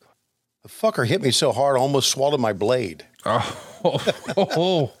said, the fucker hit me so hard, I almost swallowed my blade.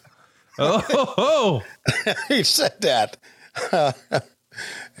 He said that.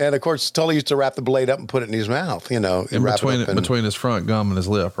 And of course, Tully used to wrap the blade up and put it in his mouth, you know. In between his front gum and his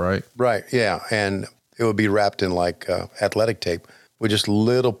lip, right? Right, yeah. And it would be wrapped in like athletic tape with just a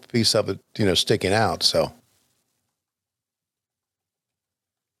little piece of it, you know, sticking out. So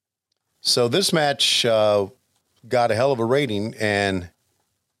this match got a hell of a rating, and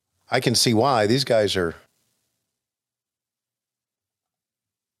I can see why. These guys are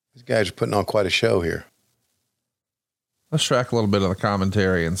putting on quite a show here. Let's track a little bit of the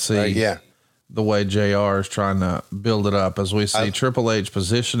commentary and see the way JR is trying to build it up as we see Triple H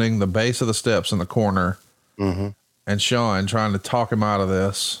positioning the base of the steps in the corner and Shawn trying to talk him out of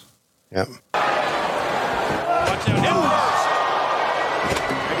this. Yep.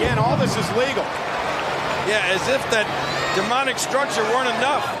 Again, all this is legal. Yeah, as if that demonic structure weren't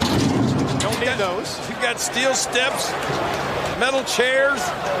enough. Don't need those. You got steel steps, metal chairs.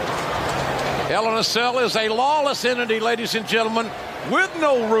 Hell in a Cell is a lawless entity, ladies and gentlemen, with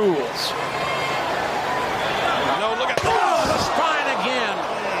no rules. No, look at the spine again.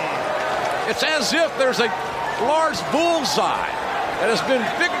 It's as if there's a large bullseye that has been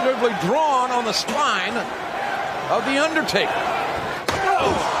figuratively drawn on the spine of the Undertaker.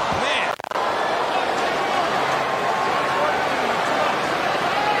 Oh, man.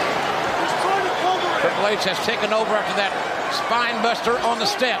 Triple H has taken over after that spine buster on the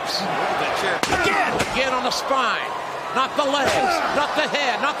steps. Again on the spine. Not the legs, not the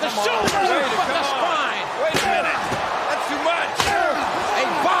head, not the shoulders, but the spine. Wait a minute. That's too much. A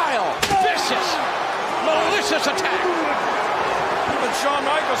vile, vicious, malicious attack. But Shawn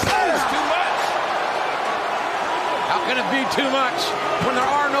Michaels says it's too much. How can it be too much when there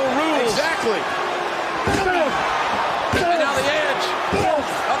are no rules? Exactly. And now the edge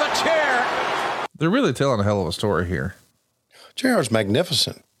of the chair. They're really telling a hell of a story here. JR's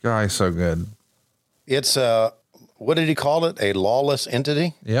magnificent. Guy's so good. It's what did he call it? A lawless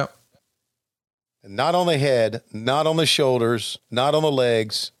entity? Yep. Not on the head, not on the shoulders, not on the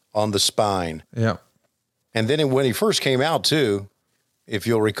legs, on the spine. Yep. And then when he first came out too, if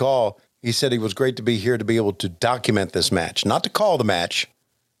you'll recall, he said he was great to be here to be able to document this match. Not to call the match,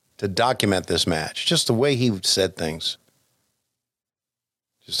 to document this match. Just the way he said things.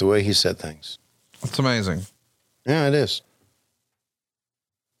 Just the way he said things. It's amazing. Yeah, it is.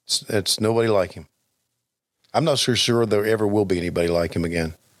 It's nobody like him. I'm not so sure there ever will be anybody like him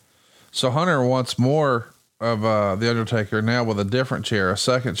again. So Hunter wants more of the Undertaker now with a different chair, a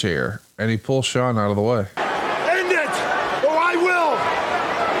second chair, and he pulls Shawn out of the way. End it, or I will.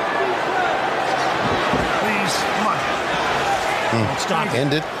 Please, come on. Don't stop it.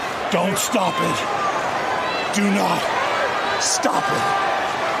 End it. Don't stop it. Do not stop it.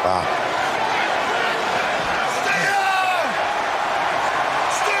 Wow.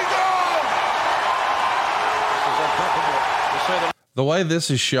 The way this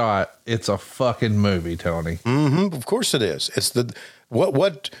is shot, it's a fucking movie, Tony. Mm-hmm. Of course it is. It's the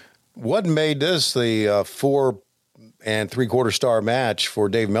what made this the 4 3/4 star match for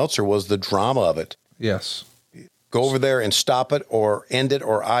Dave Meltzer was the drama of it. Yes. Go over there and stop it or end it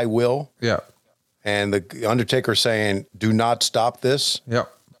or I will. Yeah. And the Undertaker saying, do not stop this. Yep.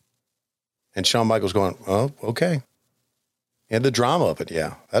 And Shawn Michaels going, oh, okay. And the drama of it,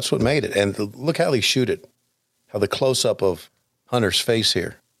 yeah. That's what made it. And look how they shoot it. How the close-up of Hunter's face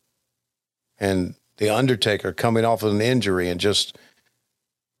here. And the Undertaker coming off of an injury and just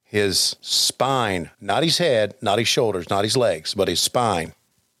his spine, not his head, not his shoulders, not his legs, but his spine.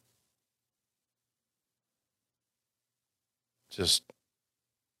 Just,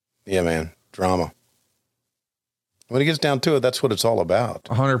 yeah, man, drama. When it gets down to it, that's what it's all about.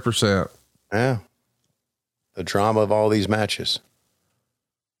 100%. Yeah. The drama of all these matches.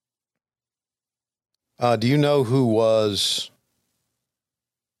 Do you know who was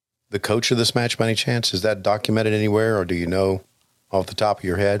the coach of this match by any chance? Is that documented anywhere, or do you know off the top of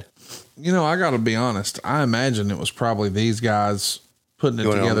your head? You know, I got to be honest. I imagine it was probably these guys putting it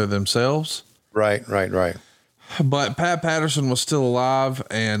together themselves. Right. But Pat Patterson was still alive,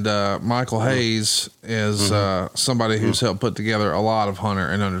 and Michael Hayes is somebody who's helped put together a lot of Hunter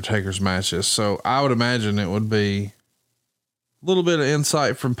and Undertaker's matches. So I would imagine it would be a little bit of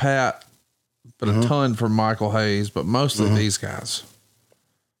insight from Pat, but a ton from Michael Hayes, but mostly these guys.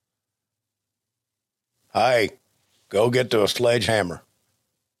 Hey, go get to a sledgehammer.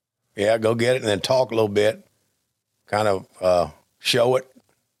 Yeah, go get it and then talk a little bit. Kind of show it.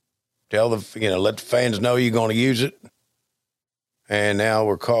 Tell let the fans know you're going to use it. And now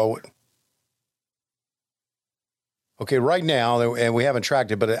we're called. Okay, right now, and we haven't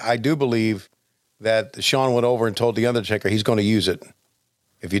tracked it, but I do believe that Shawn went over and told The Undertaker he's going to use it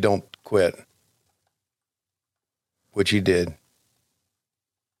if you don't quit, which he did.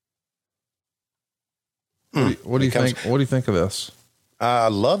 What do you think? What do you think of this? I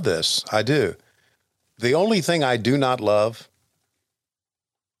love this. I do. The only thing I do not love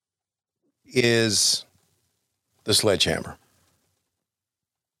is the sledgehammer.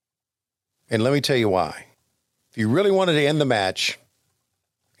 And let me tell you why. If you really wanted to end the match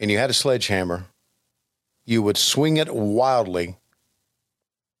and you had a sledgehammer, you would swing it wildly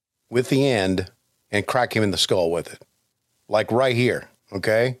with the end and crack him in the skull with it. Like right here,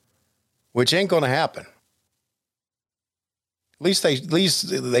 okay? Which ain't going to happen. At least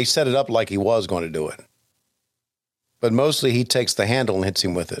they set it up like he was going to do it. But mostly he takes the handle and hits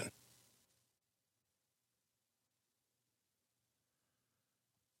him with it.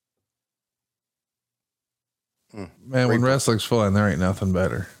 Man, when wrestling's fun, there ain't nothing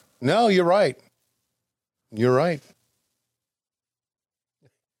better. No, you're right. You're right.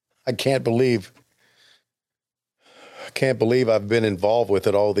 I can't believe I've been involved with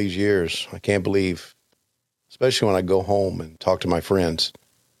it all these years. I can't believe, especially when I go home and talk to my friends,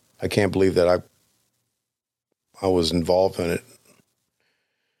 I can't believe that I was involved in it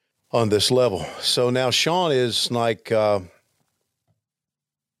on this level. So now Shawn is like,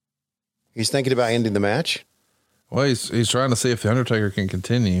 he's thinking about ending the match. Well, he's trying to see if The Undertaker can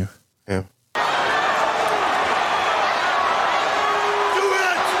continue. Yeah.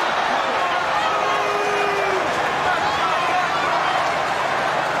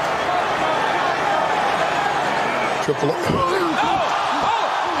 Triple H. The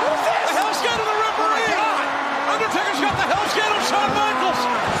Hell's Gate of the referee. Undertaker's got the Hell's Gate on Shawn Michaels.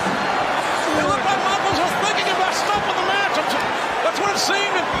 It looked like Michaels was thinking about stopping the match. That's what it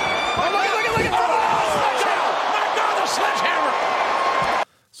seemed. Look at my God, the sledgehammer.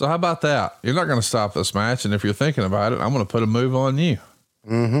 So how about that? You're not going to stop this match, and if you're thinking about it, I'm going to put a move on you.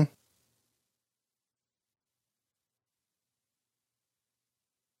 Mm-hmm.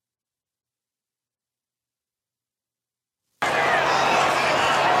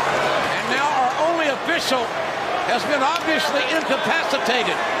 Has been obviously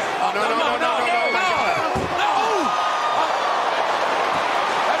incapacitated. No.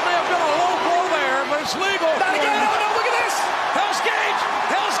 That may have been a low blow there, but it's legal. Not again. No, look at this. Hell's Gate.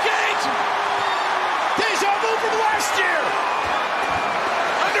 Deja vu from last year.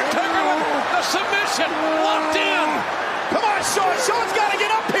 Undertaker with the submission locked in. Come on, Shawn. Shawn's got to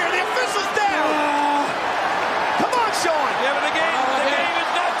get up here. The official's down. Come on, Shawn. Yeah, but the game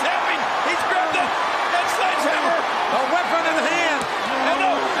is not tapping. He's grabbed the sledgehammer. A weapon in hand.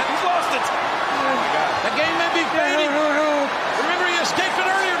 No, he's lost it. The game may be fading. Remember, he escaped it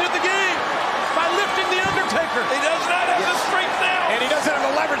earlier, did the game, by lifting The Undertaker. He does not have the strength now. And he doesn't have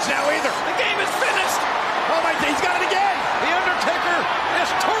the leverage now either. The game is finished. Oh, my God, he's got it again. The Undertaker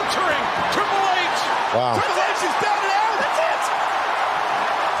is torturing Triple H. Wow. Triple H is down and out. That's it.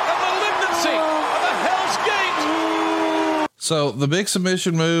 The malignancy of the Hell's Gate. So the big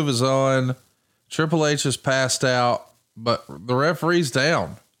submission move is on. Triple H is passed out, but the referee's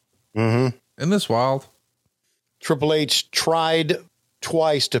down. Mm-hmm. Isn't this wild? Triple H tried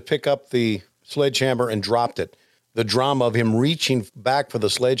twice to pick up the sledgehammer and dropped it. The drama of him reaching back for the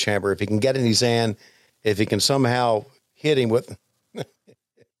sledgehammer, if he can get it in his hand, if he can somehow hit him with.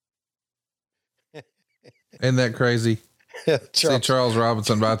 Isn't that crazy? See Charles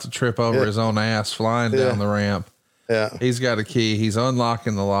Robinson about to trip over his own ass flying down the ramp. Yeah. He's got a key. He's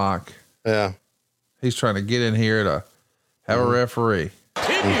unlocking the lock. Yeah. He's trying to get in here to have a referee.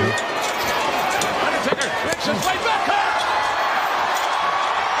 Undertaker flicks his way back up.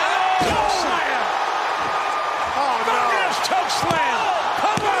 And a choke slam. Oh, no. Choke slam.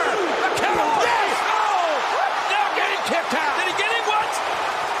 Cover. The count. Yes. Oh. Now getting kicked out. Did he get him? What?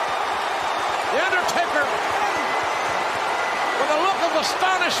 The Undertaker, with a look of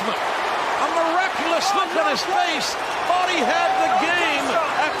astonishment, A miraculous look on his face. Thought he had the game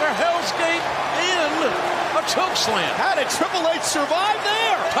after Hell's Gate and a chokeslam. How did Triple H survive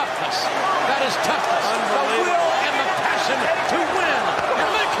there? Toughness. That is toughness. The will and the passion to win.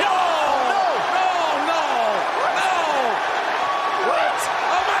 And the kill. No. What?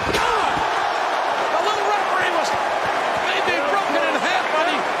 Oh, my God. The little referee was maybe broken in half,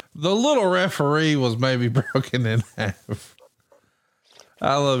 buddy. The little referee was maybe broken in half.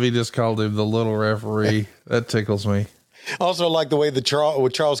 I love he just called him the little referee. That tickles me. Also, like the way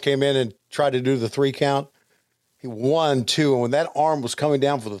Charles came in and tried to do the 3 count. He 1, 2, and when that arm was coming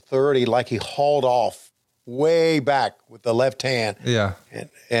down for the third, he hauled off way back with the left hand. Yeah. And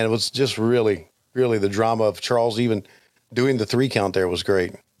it was just really, really the drama of Charles even doing the 3 count there was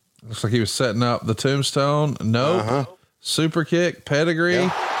great. Looks like he was setting up the tombstone. Nope. Super kick, pedigree.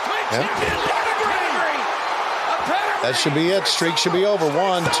 Yep. That should be it. Streak should be over. 1,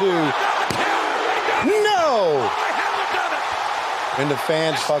 2. No! And the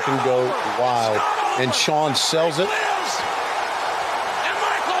fans fucking go wild. And Shawn sells it.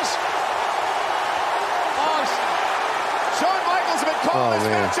 Shawn Michaels had been calling this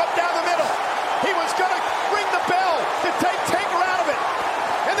match up down the middle. He was going to ring the bell to take Taker out of it.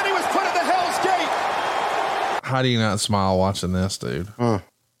 And then he was put in the Hell's Gate. How do you not smile watching this, dude?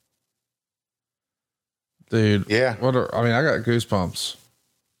 Dude. Yeah. I got goosebumps.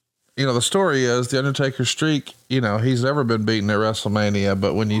 You know, the story is the Undertaker streak, he's never been beaten at WrestleMania,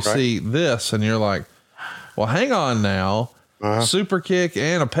 but when you see this and you're like, well, hang on now, super kick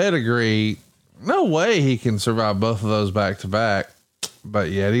and a pedigree, no way he can survive both of those back to back, but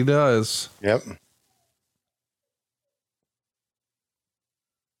yet he does. Yep.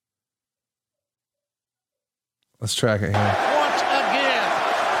 Let's track it here. Once again,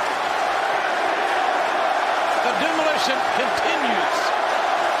 the demolition continues.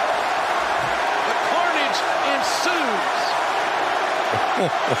 The carnage ensues.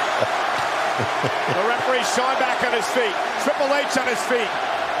 The referee, Shawn, back on his feet. Triple H on his feet.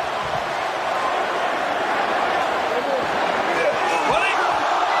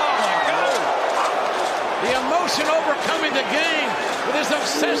 The emotion overcoming the game with his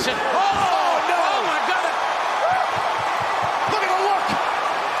obsession. Oh, no! Oh, my God! Look at the look!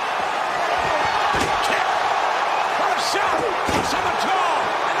 Kick! What a shot! It's on the jaw!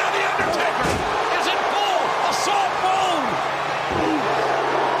 And now the Undertaker is in full assault mode!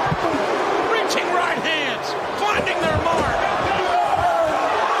 Reaching right hands, finding their mark.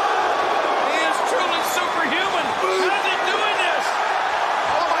 He is truly superhuman. How's he doing this?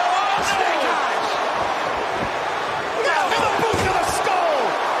 Oh, my God! Snake eyes! Down to the boot to the skull!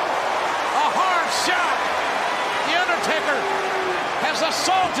 A hard shot. The Undertaker has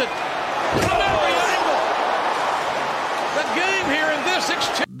assaulted from every angle. The game here in this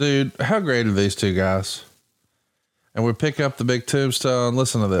exchange. Dude, how great are these two guys? And we pick up the big tombstone.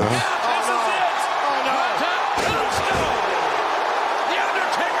 Listen to this. Oh my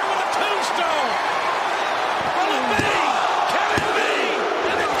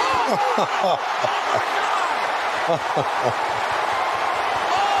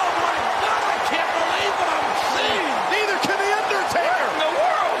God, I can't believe what I'm seeing. Neither can the Undertaker. In the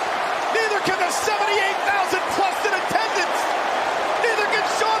world. Neither can the 78,000 plus in attendance. Neither can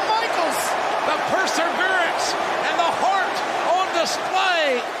Shawn Michaels. The perseverance and the heart on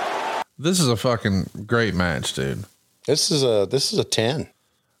display. This is a fucking great match, dude. This is a 10.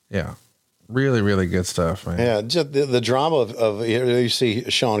 Yeah. Really, really good stuff, man. Yeah. Just the drama of you see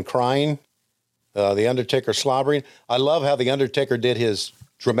Shawn crying. The Undertaker slobbering. I love how the Undertaker did his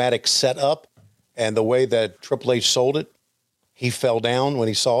dramatic setup and the way that Triple H sold it. He fell down when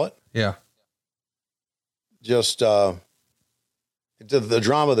he saw it. Yeah. Just the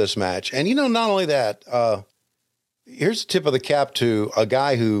drama of this match. And, not only that, here's a tip of the cap to a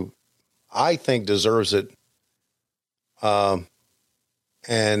guy who I think deserves it and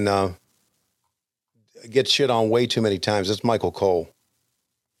gets shit on way too many times. It's Michael Cole.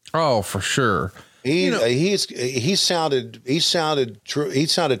 Oh, for sure. He sounded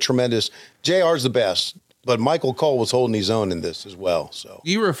tremendous. JR's the best, but Michael Cole was holding his own in this as well. So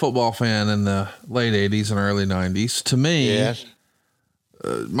you were a football fan in the late 80s and early 90s. To me, yes.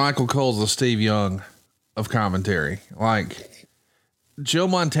 Michael Cole's the Steve Young of commentary. Like, Joe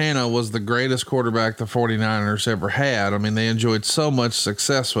Montana was the greatest quarterback the 49ers ever had. I mean, they enjoyed so much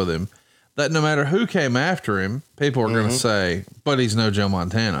success with him that no matter who came after him, people are going to say, but he's no Joe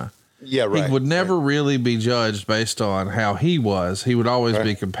Montana. Yeah, right. He would never really be judged based on how he was. He would always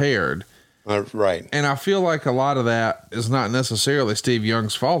be compared. Right. And I feel like a lot of that is not necessarily Steve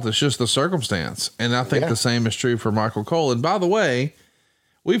Young's fault. It's just the circumstance. And I think the same is true for Michael Cole. And by the way,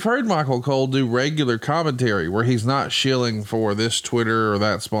 We've heard Michael Cole do regular commentary where he's not shilling for this Twitter or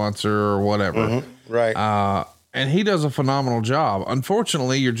that sponsor or whatever. Right. And he does a phenomenal job.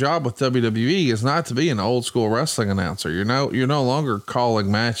 Unfortunately, your job with WWE is not to be an old school wrestling announcer. You're no longer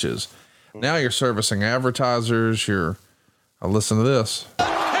calling matches. Now you're servicing advertisers. Listen to this.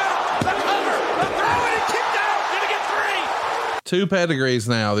 Two pedigrees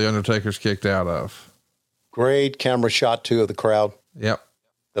now the Undertaker's kicked out of. Great camera shot too of the crowd. Yep.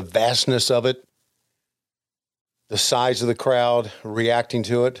 The vastness of it. The size of the crowd reacting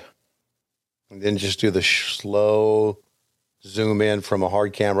to it. And then just do the slow zoom in from a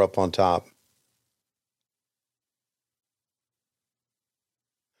hard camera up on top.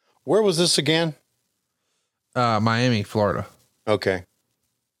 Where was this again? Miami, Florida. Okay.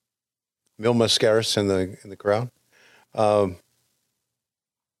 Mil Mascaris in the crowd.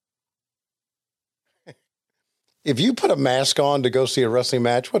 If you put a mask on to go see a wrestling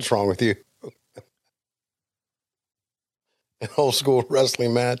match, what's wrong with you? An old school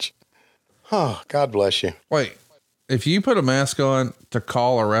wrestling match. Oh, God bless you. Wait, if you put a mask on to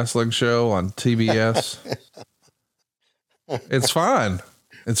call a wrestling show on TBS, it's fine.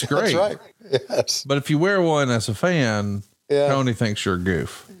 It's great. That's right. Yes. But if you wear one as a fan, Tony thinks you're a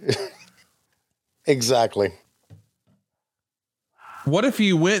goof. Exactly. What if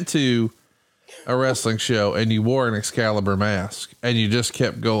you went to a wrestling show and you wore an Excalibur mask and you just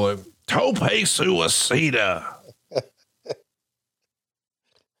kept going, Tope Suicida?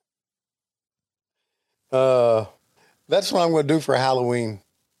 That's what I'm going to do for Halloween.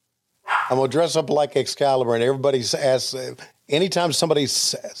 I'm going to dress up like Excalibur, and everybody asks, anytime somebody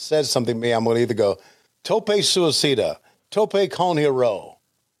says something to me, I'm going to either go, Tope Suicida, Tope Con Hero.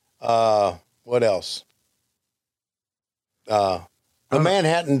 What else? The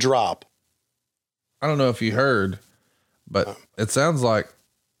Manhattan Drop. I don't know if you heard, but it sounds like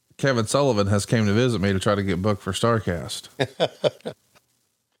Kevin Sullivan has came to visit me to try to get booked for StarCast.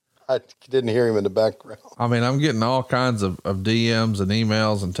 I didn't hear him in the background. I mean, I'm getting all kinds of DMs and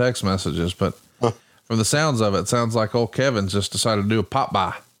emails and text messages, but from the sounds of it, it sounds like old Kevin's just decided to do a pop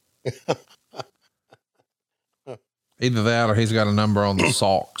by. Either that or he's got a number on the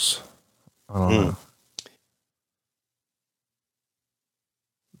socks. I don't know.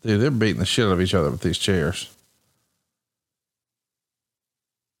 Dude, they're beating the shit out of each other with these chairs.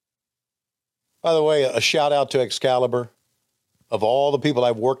 By the way, a shout out to Excalibur. Of all the people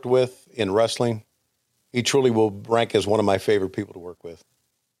I've worked with in wrestling, he truly will rank as one of my favorite people to work with.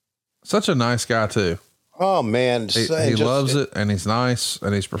 Such a nice guy too. Oh man. He loves it, and he's nice,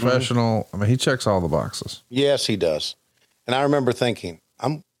 and he's professional. I mean, he checks all the boxes. Yes, he does. And I remember thinking,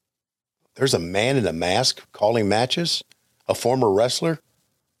 there's a man in a mask calling matches, a former wrestler.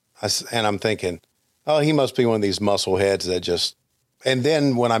 And I'm thinking, oh, he must be one of these muscle heads that just, and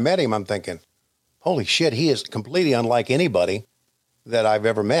then when I met him, I'm thinking, holy shit, he is completely unlike anybody that I've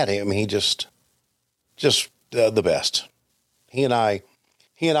ever met. I mean, he just the best. He and I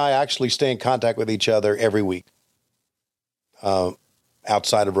actually stay in contact with each other every week,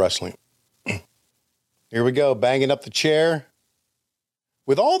 outside of wrestling. Here we go. Banging up the chair.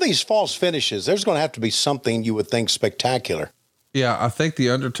 With all these false finishes, there's going to have to be something you would think spectacular. Yeah. I think the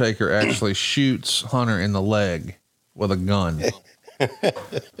Undertaker actually shoots Hunter in the leg with a gun.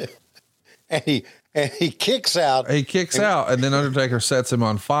 And he kicks out. He kicks out, and then Undertaker sets him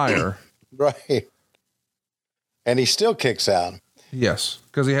on fire. Right. And he still kicks out. Yes,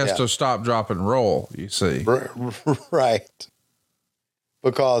 because he has to stop, drop, and roll, you see. Right.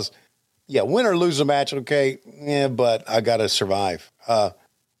 Because, win or lose a match, okay, but I got to survive.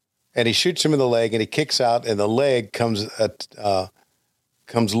 And he shoots him in the leg, and he kicks out, and the leg comes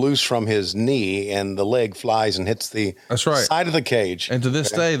loose from his knee, and the leg flies and hits the side of the cage. And to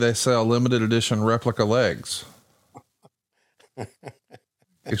this day, they sell limited edition replica legs.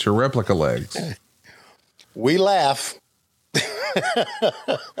 Get your replica legs. We laugh.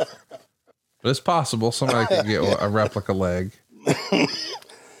 But it's possible somebody could get a replica leg. And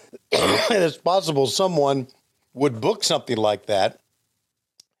it's possible someone would book something like that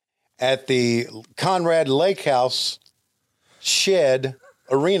at the Conrad Lake House Shed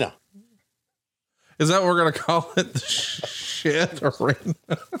Arena. Is that what we're going to call it? The Shed Arena?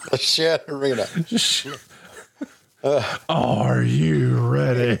 The Shed Arena. Are you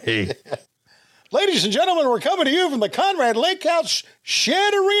ready? Ladies and gentlemen, we're coming to you from the Conrad Lake House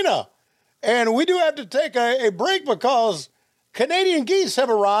Shed Arena. And we do have to take a break because Canadian geese have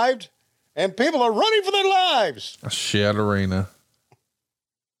arrived and people are running for their lives. A Shed Arena.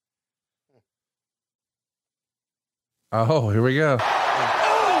 Oh, here we go. One last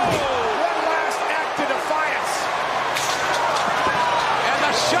act of defiance. And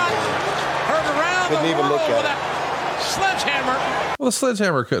the Couldn't even look at it. Sledgehammer. Well, the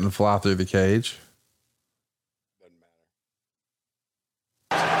sledgehammer couldn't fly through the cage.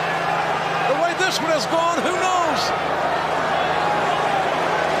 The way this one has gone, who knows?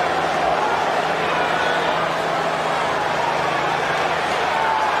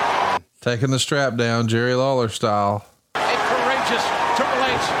 Taking the strap down, Jerry Lawler style. A courageous Triple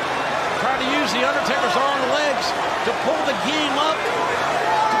H trying to use the Undertaker's arm and legs to pull the game up,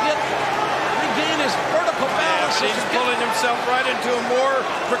 to regain his vertical balance. He's pulling himself right into a more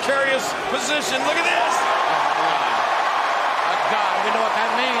precarious position. Look at this. Oh, God, we know what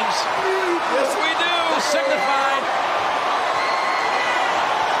that means. Yes, we do. The signified.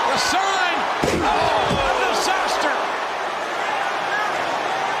 The sign. Oh, a disaster.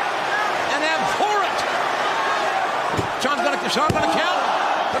 An abhorrent. Sean's gonna count.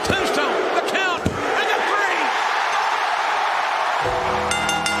 The tombstone. The count. And the 3.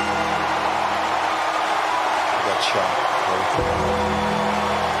 That shot.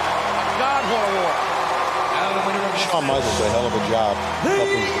 God, what a war. Shawn Michaels did a hell of a job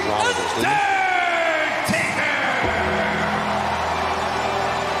helping the Chronicles, didn't he?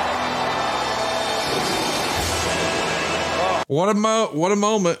 What a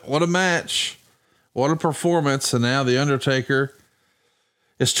moment, what a match, what a performance. And now the Undertaker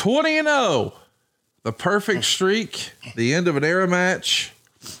is 20-0. The perfect streak, the end of an era match.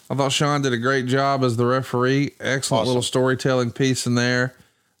 I thought Sean did a great job as the referee. Excellent little storytelling piece in there.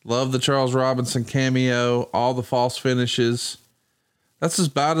 Love the Charles Robinson cameo, all the false finishes. That's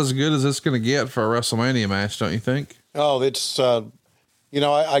about as good as it's going to get for a WrestleMania match, don't you think? Oh, it's, I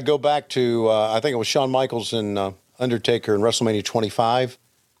go back to, I think it was Shawn Michaels and Undertaker in WrestleMania 25,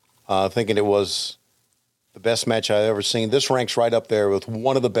 thinking it was the best match I've ever seen. This ranks right up there with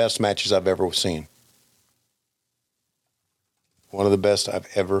one of the best matches I've ever seen. One of the best I've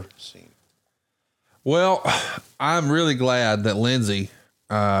ever seen. Well, I'm really glad that Lindsay,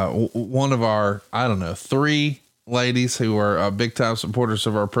 one of our, 3 ladies who are big time supporters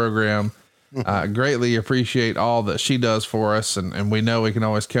of our program, greatly appreciate all that she does for us. And we know we can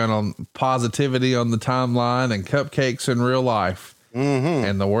always count on positivity on the timeline and cupcakes in real life. Mm-hmm.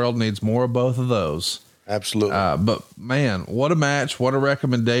 And the world needs more of both of those. Absolutely. But man, what a match. What a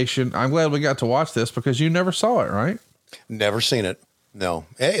recommendation. I'm glad we got to watch this because you never saw it, right? Never seen it. No,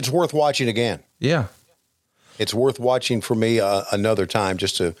 it's worth watching again. Yeah. It's worth watching for me another time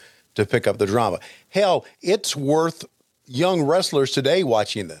just to pick up the drama. Hell, it's worth young wrestlers today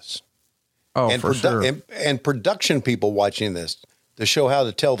watching this. Oh, and for sure. And production people watching this to show how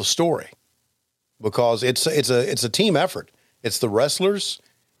to tell the story, because it's a team effort. It's the wrestlers,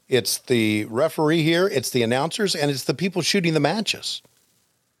 it's the referee here, it's the announcers, and it's the people shooting the matches.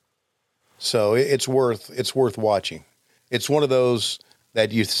 So it's worth watching. It's one of those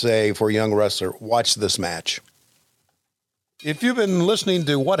that you say for a young wrestler, watch this match. If you've been listening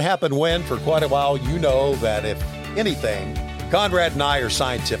to What Happened When for quite a while, you know that if anything, Conrad and I are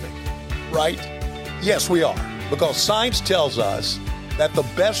scientific, right? Yes, we are, because science tells us that the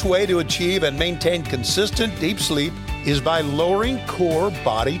best way to achieve and maintain consistent deep sleep is by lowering core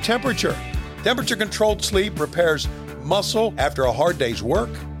body temperature. Temperature-controlled sleep repairs muscle after a hard day's work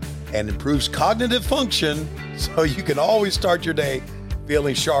and improves cognitive function so you can always start your day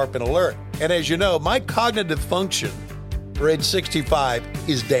feeling sharp and alert. And as you know, my cognitive function for age 65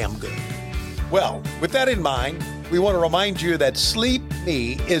 is damn good. Well, with that in mind, we want to remind you that Sleep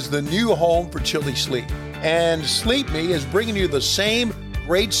Me is the new home for Chili Sleep. And Sleep Me is bringing you the same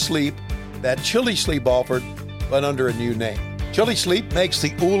great sleep that Chili Sleep offered, but under a new name. Chili Sleep makes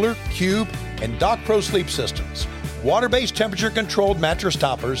the Uller, Cube, and Doc Pro sleep systems, water-based temperature-controlled mattress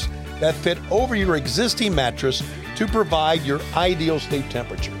toppers that fit over your existing mattress to provide your ideal sleep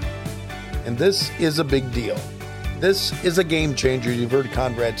temperature. And this is a big deal. This is a game changer, you've heard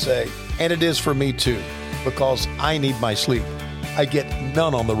Conrad say, and it is for me too, because I need my sleep. I get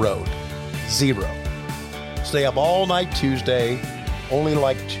none on the road. 0. Stay up all night Tuesday, only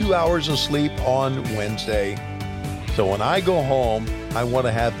like 2 hours of sleep on Wednesday. So when I go home, I want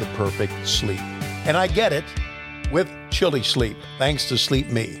to have the perfect sleep. And I get it with Chili Sleep, thanks to Sleep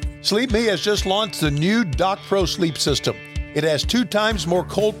Me. Sleep Me has just launched the new Doc Pro sleep system. It has 2 times more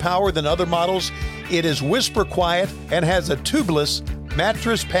cold power than other models. It is whisper quiet and has a tubeless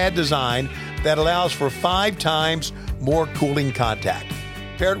mattress pad design that allows for 5 times more cooling contact.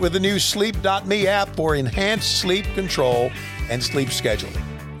 Pair it with the new Sleep.me app for enhanced sleep control and sleep scheduling.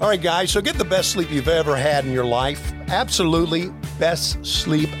 All right, guys, so get the best sleep you've ever had in your life. Absolutely best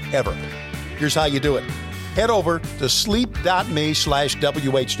sleep ever. Here's how you do it. Head over to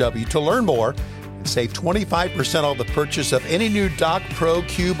sleep.me/WHW to learn more and save 25% on the purchase of any new Doc Pro,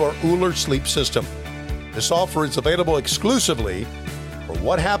 Cube, or Uller sleep system. This offer is available exclusively for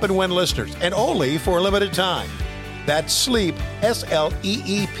What Happened When listeners and only for a limited time. That's sleep,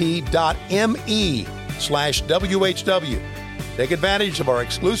 sleep.me/WHW. Take advantage of our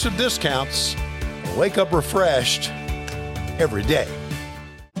exclusive discounts and wake up refreshed every day.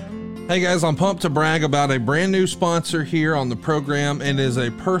 Hey guys, I'm pumped to brag about a brand new sponsor here on the program and is a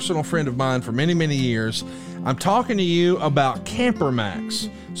personal friend of mine for many, many years. I'm talking to you about Camper Max,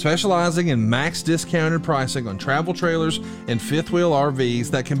 specializing in max discounted pricing on travel trailers and fifth wheel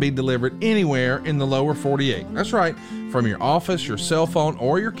RVs that can be delivered anywhere in the lower 48. That's right, from your office, your cell phone,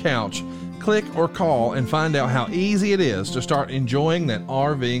 or your couch. Click or call and find out how easy it is to start enjoying that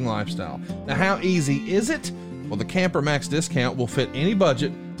RVing lifestyle. Now, how easy is it? Well, the Camper Max discount will fit any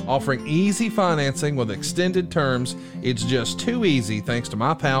budget, offering easy financing with extended terms. It's just too easy thanks to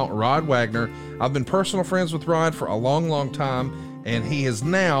my pal, Rod Wagner. I've been personal friends with Rod for a long, long time, and he is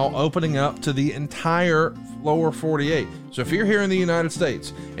now opening up to the entire lower 48. So if you're here in the United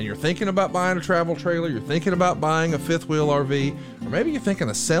States and you're thinking about buying a travel trailer, you're thinking about buying a fifth wheel RV, or maybe you're thinking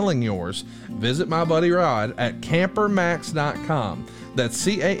of selling yours, visit my buddy Rod at campermax.com. That's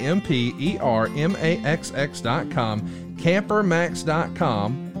CAMPERMAXX.com,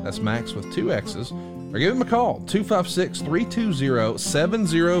 campermax.com. That's Max with 2 X's. Or give him a call,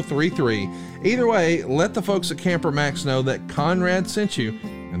 256-320-7033. Either way, let the folks at Camper Max know that Conrad sent you,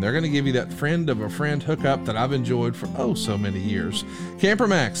 and they're going to give you that friend of a friend hookup that I've enjoyed for so many years. Camper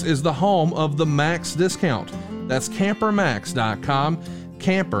Max is the home of the Max discount. That's campermax.com,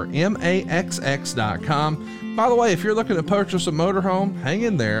 campermaxx.com. By the way, if you're looking to purchase a motorhome, hang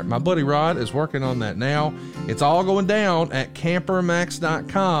in there. My buddy Rod is working on that now. It's all going down at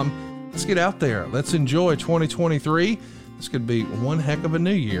campermax.com. Let's get out there. Let's enjoy 2023. This could be one heck of a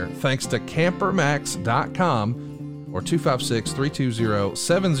new year, thanks to campermax.com or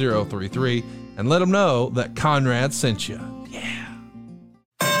 256-320-7033, and let them know that Conrad sent you. Yeah.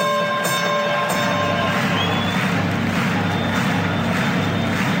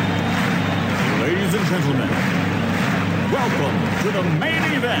 Ladies and gentlemen, welcome to the main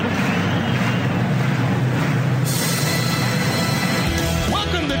event.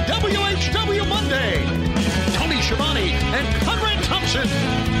 Welcome to WHW Monday. Tony Schiavone and Conrad Thompson.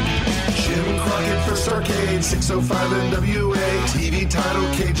 Jim Crockett for Starcade, 605 NWA. TV title,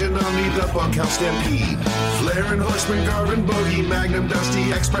 Cajun Omni, the Bunkhouse Stampede. Flair and Horseman, Garvin, Bogey, Magnum,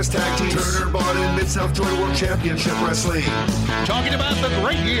 Dusty, Express Tag Team. Turner, Bodden, Mid-South Joint World Championship Wrestling. Talking about the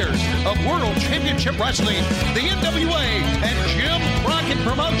great years of World Championship Wrestling, the NWA, and Jim Crockett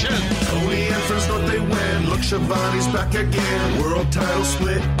Promotions. Tony and Friends North, they win. Look, Schiavone's back again. World title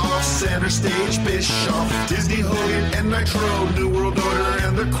split off center stage. Bischoff, Disney, Hogan, and Nitro. New World Order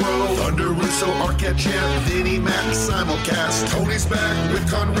and the Crow. Thunder, Russo, Arquette Champ, Vinnie Mac, simulcast. Tony's back with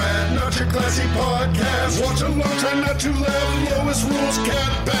Conrad, not your classy podcast. Watch along, try not to laugh. Lowest rules,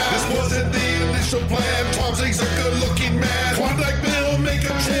 cat back. This wasn't the initial plan. Tom Zigg's a good-looking man. Klondike Bill, make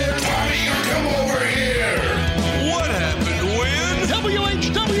a chant. Tommy, you come over here. What happened when?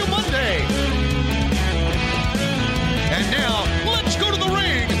 WHW Monday. And now, let's go to the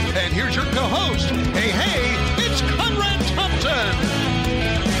ring. And here's your co-host. Hey, it's Conrad Thompson.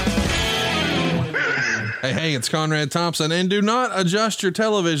 Hey, it's Conrad Thompson, and do not adjust your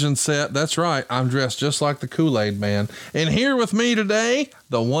television set. That's right, I'm dressed just like the Kool-Aid Man. And here with me today,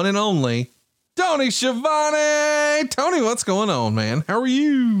 the one and only Tony Schiavone. Tony, what's going on, man? How are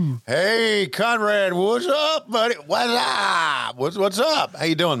you? Hey, Conrad, what's up, buddy? What's up? What's up? How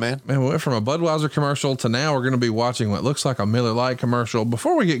you doing, man? Man, we went from a Budweiser commercial to now we're going to be watching what looks like a Miller Lite commercial.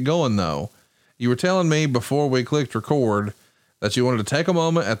 Before we get going, though, you were telling me before we clicked record that you wanted to take a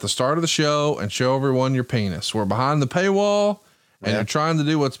moment at the start of the show and show everyone your penis. We're behind the paywall, and you're trying to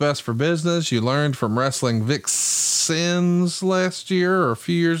do what's best for business. You learned from wrestling Vixens last year or a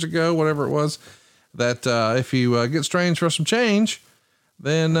few years ago, whatever it was, that if you get strange for some change,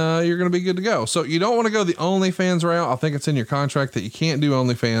 then you're going to be good to go. So you don't want to go the OnlyFans route. I think it's in your contract that you can't do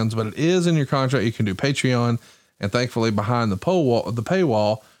OnlyFans, but it is in your contract. You can do Patreon, and thankfully behind the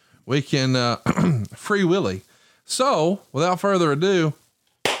paywall, we can free Willy. So, without further ado,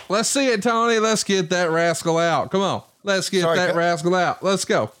 let's see it, Tony. Let's get that rascal out. Come on. Let's get that rascal out. Let's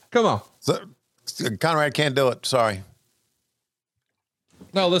go. Come on. Conrad can't do it. Sorry.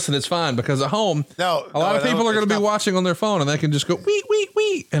 No, listen, it's fine because at home, a lot of people are going to be watching on their phone and they can just go,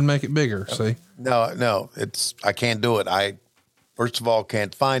 wee, and make it bigger. See? No, I can't do it. I, first of all,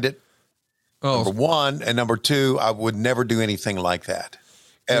 can't find it. Number one. And number two, I would never do anything like that.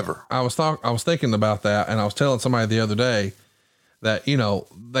 Ever. I was thinking about that, and I was telling somebody the other day that, you know,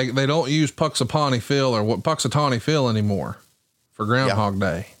 they don't use Puxatawny Phil anymore for Groundhog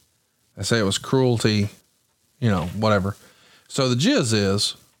Day. They say it was cruelty whatever. So the gist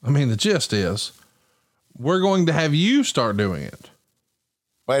is, we're going to have you start doing it.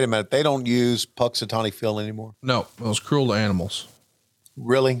 Wait a minute. They don't use Punxsutawney Phil anymore? No, it was cruel to animals.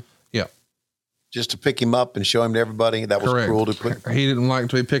 Really? Yeah. Just to pick him up and show him to everybody? That was Correct. cruel to pick. He didn't like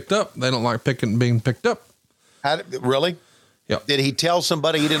to be picked up. They don't like being picked up. Really? Yeah. Did he tell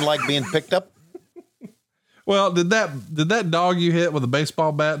somebody he didn't like being picked up? Well, did that dog you hit with a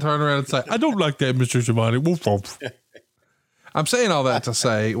baseball bat turn around and say, "I don't like that, Mr. Giovanni"? Woof, woof. I'm saying all that to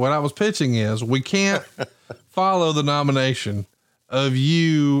say what I was pitching is we can't follow the nomination of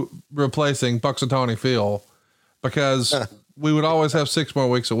you replacing Punxsutawney Phil because we would always have 6 more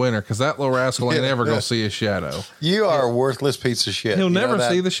weeks of winter because that little rascal ain't ever going to see his shadow. You are a worthless piece of shit. He'll never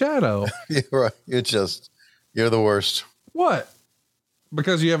see the shadow. You're right. You're the worst. What?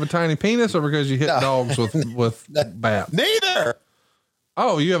 Because you have a tiny penis or because you hit dogs with bats? Neither.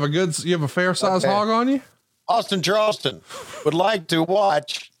 Oh, you have a fair size hog on you? Austin Charleston would like to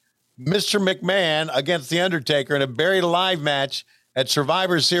watch Mr. McMahon against The Undertaker in a buried alive match at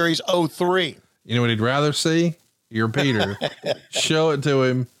Survivor Series 03. You know what he'd rather see? Your Peter. Show it to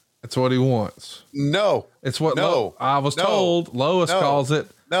him. That's what he wants. No. It's what I was told. Lois calls it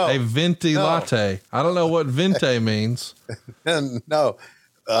a venti latte. I don't know what venti means. No.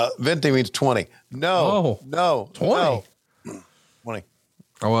 Venti means 20. No. 20. 20.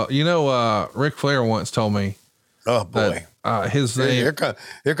 Oh, well, Ric Flair once told me. Oh, boy. That, his name.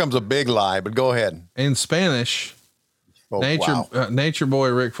 Here comes a big lie, but go ahead. In Spanish, Nature Boy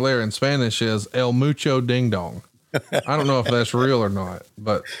Ric Flair in Spanish is El Mucho Ding Dong. I don't know if that's real or not,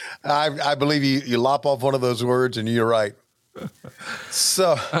 but I believe you lop off one of those words and you're right.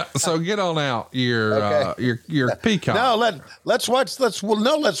 So get on out your peacock. No, let's watch the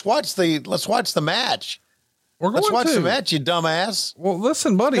match. Let's watch the match, you dumbass. Well,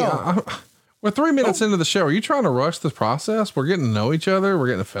 listen, buddy, we're 3 minutes into the show. Are you trying to rush the process? We're getting to know each other. We're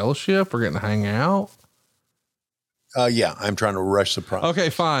getting a fellowship. We're getting to hang out. Yeah, I'm trying to rush the process. Okay,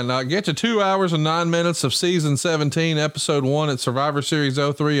 fine. Get you 2 hours and 9 minutes of season 17, episode 1 at Survivor Series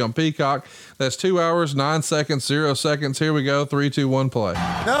 03 on Peacock. That's 2 hours, 9 seconds, 0 seconds. Here we go. 3, 2, 1, play.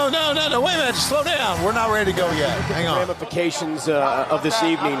 No. Wait a minute. Slow down. We're not ready to go yet. Hang on. Ramifications of this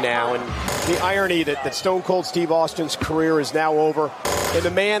evening now, and the irony that Stone Cold Steve Austin's career is now over, and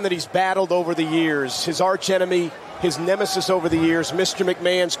the man that he's battled over the years, his arch enemy, his nemesis over the years, Mr.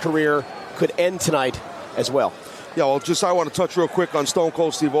 McMahon's career could end tonight as well. Yeah, well, I want to touch real quick on Stone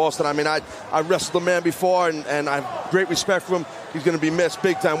Cold Steve Austin. I mean, I wrestled the man before, and I have great respect for him. He's going to be missed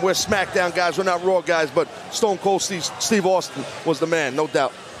big time. We're SmackDown guys. We're not Raw guys, but Stone Cold Steve Austin was the man, no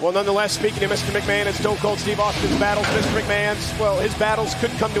doubt. Well, nonetheless, speaking of Mr. McMahon and Stone Cold Steve Austin's battles, Mr. McMahon's, his battles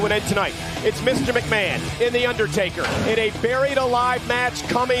could come to an end tonight. It's Mr. McMahon in The Undertaker in a buried alive match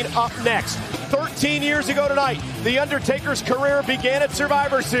coming up next. 13 years ago tonight, The Undertaker's career began at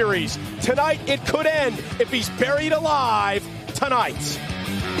Survivor Series. Tonight, it could end if he's buried alive tonight.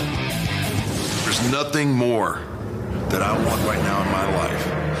 There's nothing more that I want right now in my life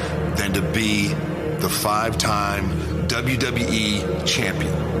than to be the 5-time WWE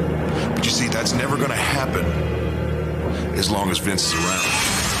champion. But you see, that's never going to happen as long as Vince is around.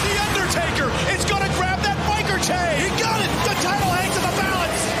 The Undertaker is going to grab that biker chain. He got it. The title hangs in the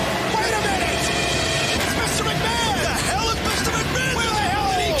balance. Wait a minute. It's Mr. McMahon. The hell is Mr. McMahon? Where the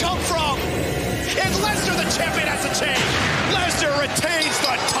hell did he come from? Is Lesnar the champion? Has the chain. Lesnar retains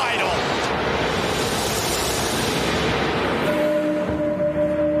the title.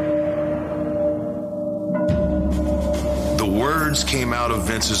 The words came out of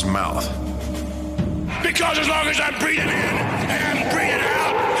Vince's mouth. Because as long as I'm breathing in and breathing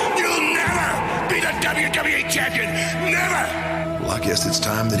out, you'll never be the WWE champion. Never. Well, I guess it's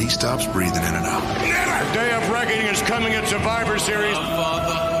time that he stops breathing in and out. Never. The day of reckoning is coming at Survivor Series.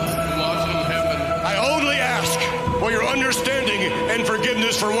 Father, who art in heaven. I only ask for your understanding and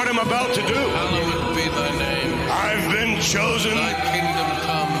forgiveness for what I'm about to do. Hallowed be thy name. I've been chosen Thy kingdom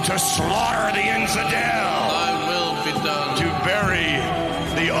come. to slaughter the infidel. Thy will be done. To bury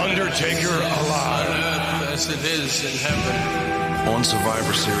the Undertaker alive. On earth as it is in heaven. On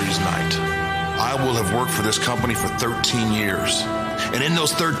Survivor Series night, I will have worked for this company for 13 years. And in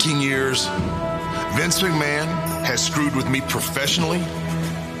those 13 years, Vince McMahon has screwed with me professionally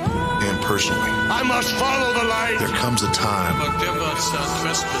and personally. I must follow the light. There comes a time Forgive us our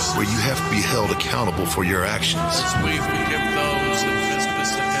trespasses. where you have to be held accountable for your actions, As we forgive those who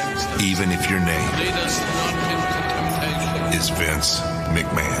trespass against us. even if your name Lead us not into temptation. is Vince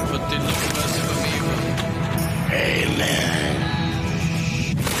McMahon. But deliver us from evil. Amen.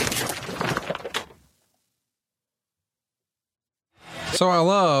 So I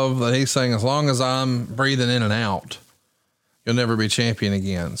love that he's saying, as long as I'm breathing in and out, you'll never be champion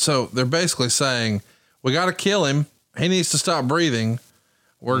again. So they're basically saying, we got to kill him. He needs to stop breathing.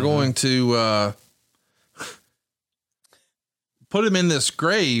 We're going to put him in this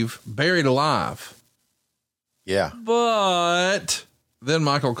grave, buried alive. Yeah. But then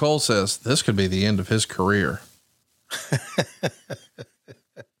Michael Cole says, this could be the end of his career.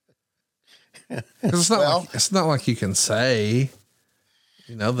 It's not like you can say,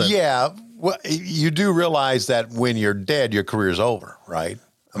 that. Yeah. Well, you do realize that when you're dead, your career's over, right?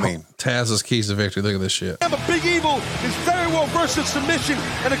 I mean, Taz's keys to victory. Look at this shit. The Big Evil is very well versed in submission,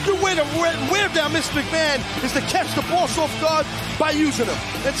 and a good way to wear down Mr. McMahon is to catch the boss off guard by using him.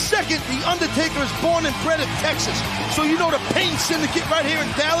 And second, The Undertaker is born and bred in Texas, so the Pain Syndicate right here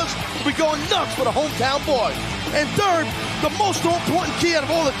in Dallas will be going nuts for the hometown boy. And third, the most important key out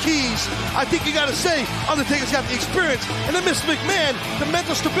of all the keys, I think you got to say, Undertaker's got the experience, and then Mr. McMahon, the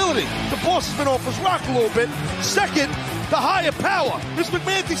mental stability. The boss has been off his rock a little bit. Second, the higher power. Mr.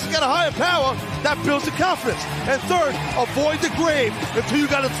 McMahon thinks he's got a higher power. That builds the confidence. And third, avoid the grave until you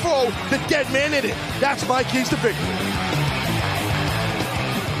got to throw the dead man in it. That's my keys to victory.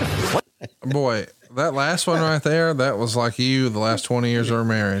 Boy, that last one right there, that was like you the last 20 years of our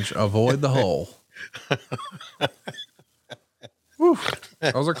marriage. Avoid the hole. Whew.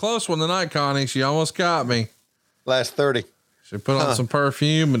 That was a close one tonight, Connie. She almost got me. Last 30. She put on some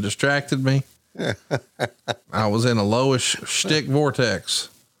perfume and distracted me. I was in a lowish shtick vortex.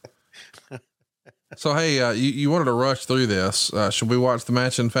 So, hey, you wanted to rush through this. Should we watch the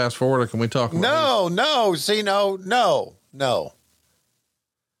match and fast forward, or can we talk about No.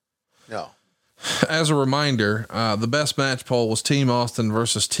 As a reminder, the best match poll was Team Austin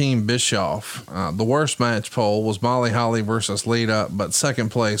versus Team Bischoff. The worst match poll was Molly Holly versus Lita, but second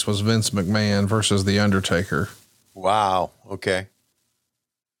place was Vince McMahon versus The Undertaker. Wow. Okay.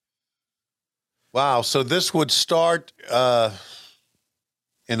 Wow. So this would start in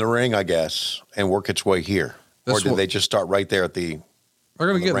the ring, I guess, and work its way here. Or did they just start right there at the... They're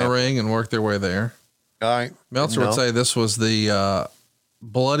going to get in the ring and work their way there. All right. Meltzer would say this was the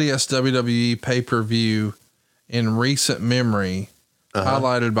bloodiest WWE pay-per-view in recent memory,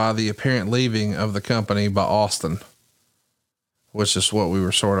 highlighted by the apparent leaving of the company by Austin, which is what we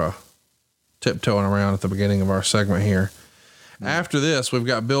were sort of tiptoeing around at the beginning of our segment here. After this, we've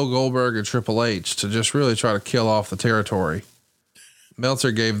got Bill Goldberg and Triple H to just really try to kill off the territory.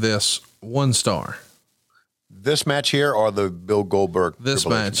 Meltzer gave this 1 star. This match here or the Bill Goldberg? This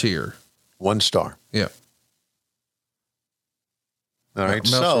match here. 1 star. Yeah. All right.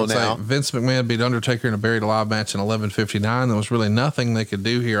 So now Vince McMahon beat Undertaker in a buried alive match in 11:59. There was really nothing they could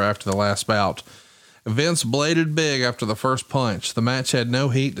do here after the last bout. Vince bladed big after the first punch. The match had no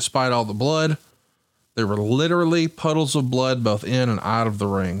heat despite all the blood. There were literally puddles of blood both in and out of the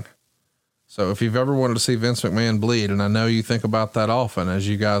ring. So if you've ever wanted to see Vince McMahon bleed, and I know you think about that often as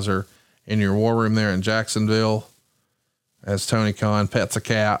you guys are in your war room there in Jacksonville, as Tony Khan pets a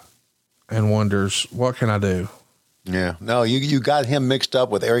cat and wonders, what can I do? Yeah, no, you got him mixed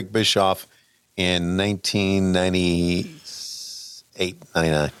up with Eric Bischoff in 1998,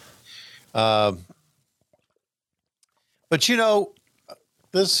 99. But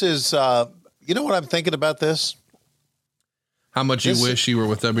this is, you know what I'm thinking about this? How much you wish you were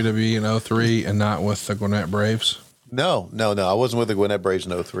with WWE in 03 and not with the Gwinnett Braves? No. I wasn't with the Gwinnett Braves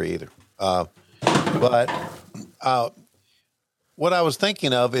in 03 either. But what I was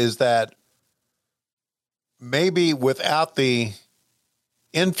thinking of is that maybe without the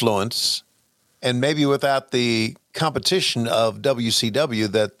influence and maybe without the competition of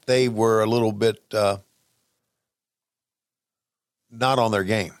WCW, that they were a little bit not on their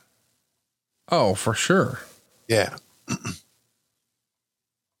game. Oh, for sure. Yeah.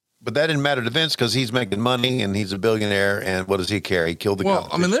 But that didn't matter to Vince because he's making money and he's a billionaire. And what does he care? He killed the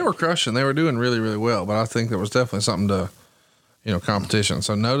competition. I mean, they were crushing. They were doing really, really well. But I think there was definitely something to, competition.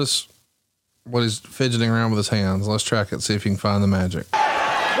 So notice what he's fidgeting around with his hands. Let's track it, see if you can find the magic.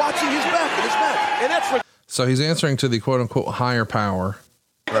 Watching his back in his match. And that's what. So he's answering to the quote unquote higher power.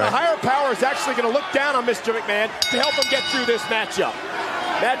 Right. The higher power is actually going to look down on Mr. McMahon to help him get through this matchup.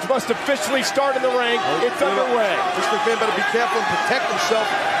 Match must officially start in the ring. It's underway. Mr. McMahon better be careful and protect himself.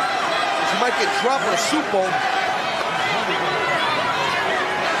 He might get dropped in a soup bowl.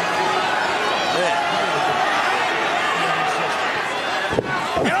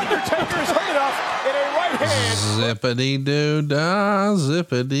 And Undertaker is hurt enough in a right hand. Zippity-doo-dah,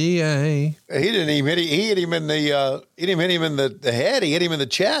 zippity-a. He didn't even hit. He hit him in the. He didn't hit him in the head. He hit him in the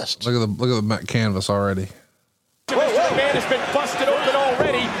chest. Look at the canvas already. Mr. McMahon has been busted open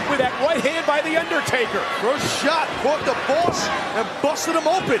already with that right hand by by The Undertaker. First shot caught the boss and busted him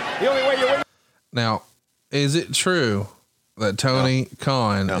open. The only way you win. Now, is it true that Tony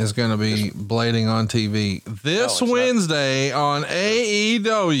Khan is going to be blading on TV this Wednesday on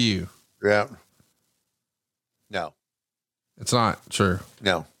AEW? Yeah. No. It's not true.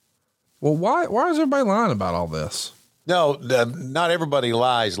 No. Well, why is everybody lying about all this? No, not everybody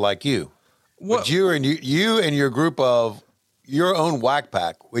lies like you. What? But you and your group of your own whack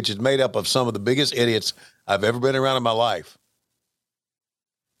pack, which is made up of some of the biggest idiots I've ever been around in my life.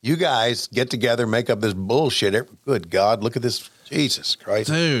 You guys get together, make up this bullshit. Good God, look at this. Jesus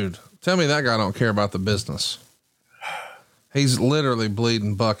Christ. Dude, tell me that guy don't care about the business. He's literally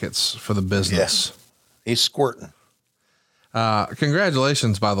bleeding buckets for the business. Yeah. He's squirting.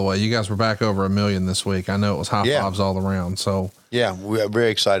 Congratulations, by the way. You guys were back over 1 million this week. I know it was high fives all around. So yeah, we are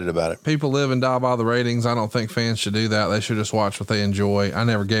very excited about it. People live and die by the ratings. I don't think fans should do that. They should just watch what they enjoy. I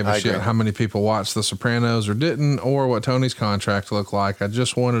never gave a shit how many people watched The Sopranos or didn't, or what Tony's contract looked like. I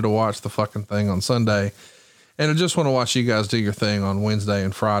just wanted to watch the fucking thing on Sunday. And I just want to watch you guys do your thing on Wednesday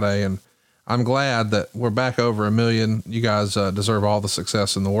and Friday. And I'm glad that we're back over 1 million. You guys deserve all the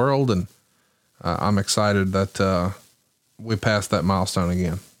success in the world. And I'm excited that, we passed that milestone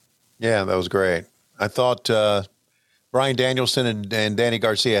again. Yeah, that was great. I thought Bryan Danielson and Danny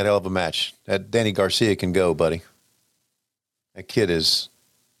Garcia had a hell of a match. That Danny Garcia can go, buddy. That kid is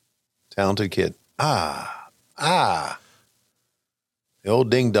a talented kid. The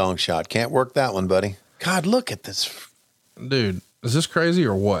old ding dong shot. Can't work that one, buddy. God, look at this. Dude, is this crazy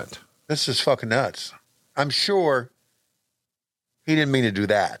or what? This is fucking nuts. I'm sure he didn't mean to do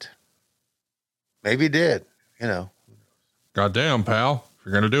that. Maybe he did, you know. Goddamn, pal. If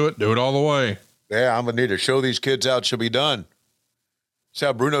you're going to do it all the way. Yeah, I'm going to need to show these kids how it should be done. That's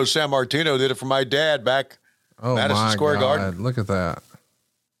how Bruno Sammartino did it for my dad back Madison Square Garden. Look at that.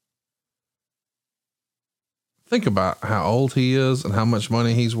 Think about how old he is and how much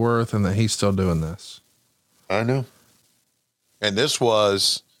money he's worth and that he's still doing this. I know. And this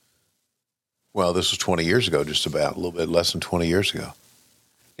was 20 years ago, just about a little bit less than 20 years ago.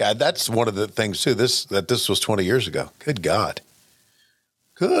 Yeah, that's one of the things too. This was 20 years ago. Good God.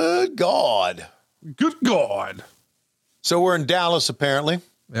 Good God. Good God. So we're in Dallas apparently.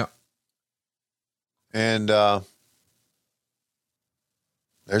 Yeah. And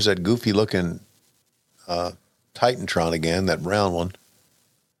there's that goofy looking Titantron again, that brown one.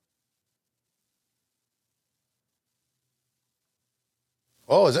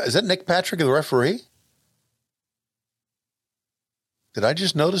 Oh, is that Nick Patrick, the referee? Did I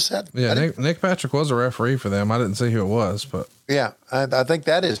just notice that? Yeah, Nick Patrick was a referee for them. I didn't see who it was, but yeah, I think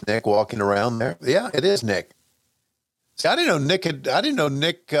that is Nick walking around there. Yeah, it is Nick. See, I didn't know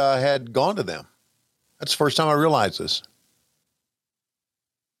Nick had gone to them. That's the first time I realized this.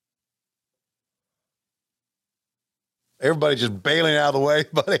 Everybody just bailing out of the way,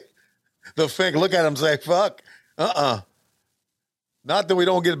 buddy. The Fink look at him and say, "Fuck, Not that we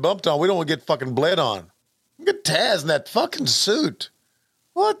don't get bumped on. We don't want to get fucking bled on. Look at Taz in that fucking suit.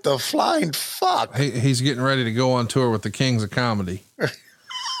 What the flying fuck?" He's getting ready to go on tour with the Kings of Comedy.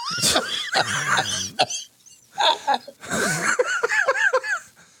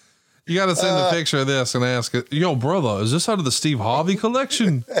 You got to send a picture of this and ask it. Yo, brother, is this out of the Steve Harvey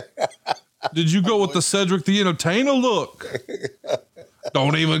collection? Did you go with the Cedric the Entertainer look?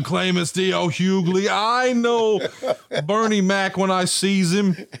 Don't even claim it's D.L. Hughley. I know Bernie Mac when I sees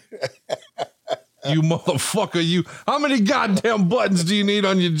him. You motherfucker, you. How many goddamn buttons do you need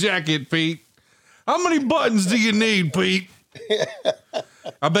on your jacket, Pete? How many buttons do you need, Pete?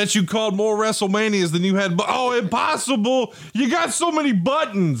 I bet you called more WrestleManias than you had. Oh, impossible. You got so many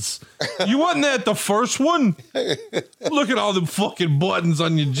buttons. You wasn't at the first one. Look at all them fucking buttons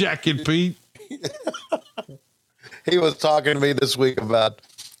on your jacket, Pete. He was talking to me this week about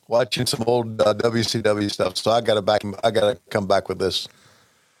watching some old WCW stuff. So I got to come back with this.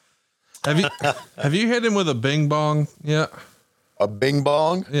 Have you hit him with a bing bong yet? A bing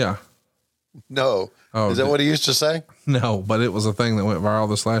bong? Yeah. No. Oh, is that what he used to say? No, but it was a thing that went viral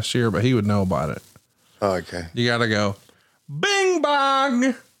this last year, but he would know about it. Oh, okay. You got to go bing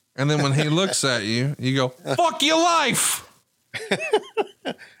bong. And then when he looks at you, you go, fuck your life.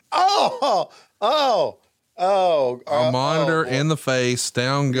 A monitor in the face.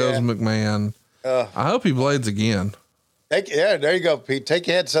 Down goes McMahon. I hope he blades again. There you go, Pete. Take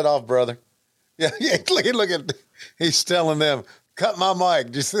your headset off, brother. Yeah, look at he's telling them, cut my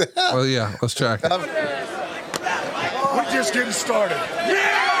mic. Just well, yeah, let's check it. We're just getting started.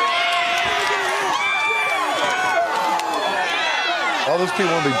 All those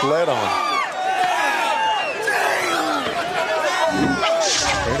people want to be bled on.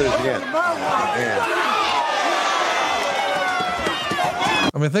 it at the end.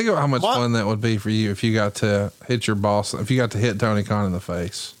 I mean, think about how much fun that would be for you if you got to hit your boss, if you got to hit Tony Khan in the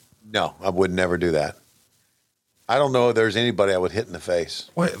face. No, I would never do that. I don't know if there's anybody I would hit in the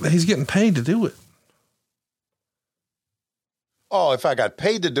face. Wait, he's getting paid to do it. Oh, if I got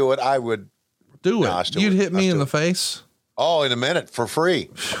paid to do it, I would do it. You'd hit me in the face? Oh, in a minute for free.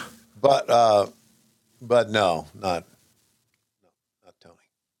 But no, not Tony.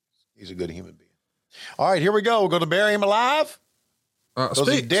 He's a good human being. All right, here we go. We're going to bury him alive.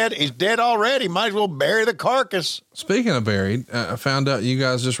 He's dead. He's dead already. Might as well bury the carcass. Speaking of buried, I found out you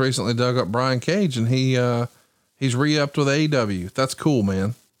guys just recently dug up Brian Cage, and he's re-upped with AEW. That's cool,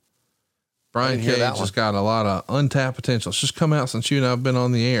 man. Brian Cage has got a lot of untapped potential. It's just come out since you and I've been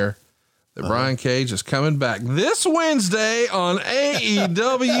on the air that Brian Cage is coming back this Wednesday on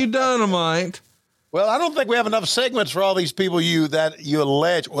AEW Dynamite. Well, I don't think we have enough segments for all these people that you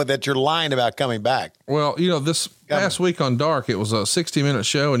allege or that you're lying about coming back. Well, this past week on Dark, it was a 60-minute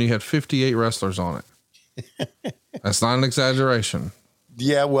show and you had 58 wrestlers on it. That's not an exaggeration.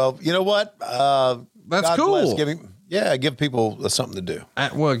 Yeah. Well, you know what? That's God cool. Give people something to do.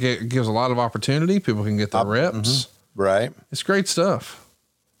 It gives a lot of opportunity. People can get their reps. Mm-hmm. Right. It's great stuff.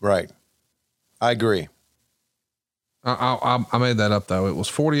 Right. I agree. I made that up though. It was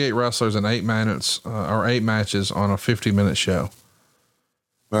 48 wrestlers in 8 minutes or 8 matches on a 50-minute show,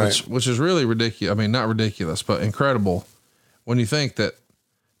 right? Which is really ridiculous. I mean, not ridiculous, but incredible when you think that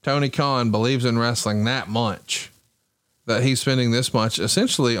Tony Khan believes in wrestling that much, that he's spending this much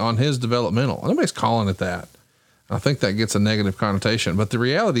essentially on his developmental. Nobody's calling it that. I think that gets a negative connotation, but the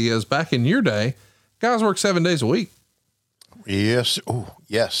reality is back in your day, guys work 7 days a week. Yes. Oh,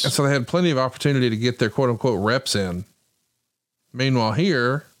 yes. And so they had plenty of opportunity to get their quote unquote reps in. Meanwhile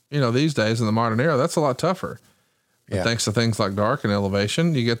here, these days in the modern era, that's a lot tougher. But thanks to things like Dark and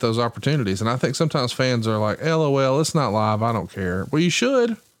Elevation, you get those opportunities. And I think sometimes fans are like, LOL, it's not live. I don't care. Well, you should.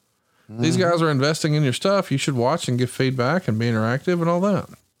 Mm-hmm. These guys are investing in your stuff. You should watch and give feedback and be interactive and all that.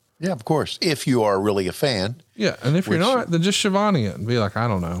 Yeah, of course. If you are really a fan. Yeah. And if you're not, then just Shivani it and be like, I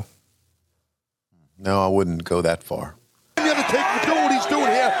don't know. No, I wouldn't go that far. The Undertaker doing what he's doing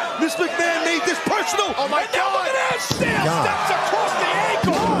here. Miss McMahon made this personal. Oh my God! Look at that! Steps across the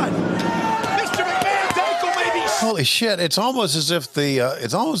ankle. Mr. McMahon's ankle may be. Holy shit! It's almost as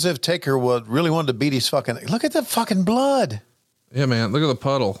if Taker really wanted to beat his fucking. Look at the fucking blood. Yeah, man. Look at the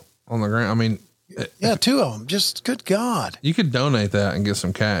puddle on the ground. I mean, 2 of them. Just good God. You could donate that and get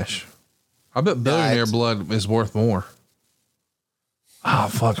some cash. I bet billionaire blood is worth more. Oh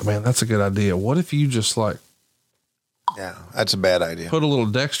fuck, man, that's a good idea. What if you just Yeah, that's a bad idea. Put a little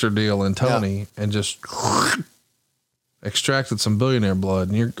Dexter deal in Tony and just extracted some billionaire blood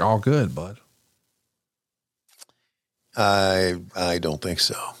and you're all good, bud. I don't think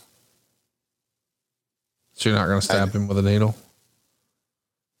so. So you're not going to stab him with a needle?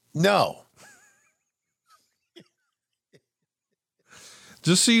 No.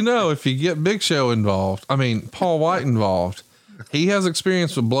 Just so you know, if you get Big Show involved, Paul White involved, he has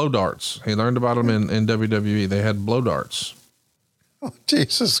experience with blow darts. He learned about them in WWE. They had blow darts. Oh,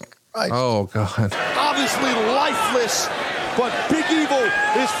 Jesus Christ. Oh, God. Obviously lifeless, but Big Evil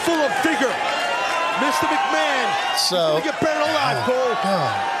is full of vigor. Mr. McMahon, so he's gonna get buried alive, Cole.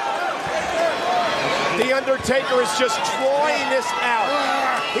 The Undertaker is just drawing this out.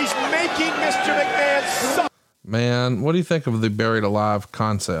 He's making Mr. McMahon suffer. Man, what do you think of the buried alive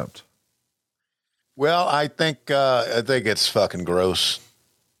concept? Well, I think it's fucking gross.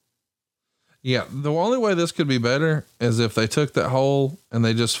 Yeah. The only way this could be better is if they took that hole and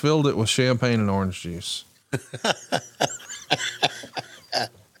they just filled it with champagne and orange juice.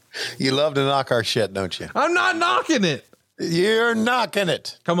 You love to knock our shit, don't you? I'm not knocking it. You're knocking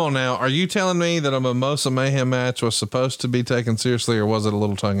it. Come on now. Are you telling me that a Mimosa Mayhem match was supposed to be taken seriously, or was it a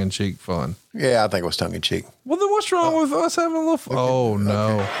little tongue in cheek fun? Yeah, I think it was tongue in cheek. Well, then what's wrong with us having a little fun? Okay. Oh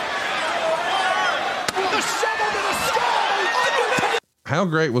no. How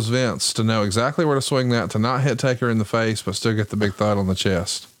great was Vince to know exactly where to swing that, to not hit Taker in the face, but still get the big thud on the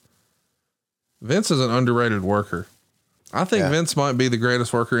chest? Vince is an underrated worker. I think Vince might be the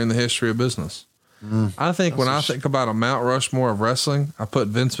greatest worker in the history of business. I think when I think about a Mount Rushmore of wrestling, I put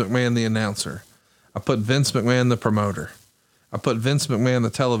Vince McMahon, the announcer. I put Vince McMahon, the promoter. I put Vince McMahon,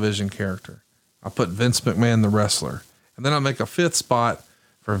 the television character. I put Vince McMahon, the wrestler. And then I make a 5th spot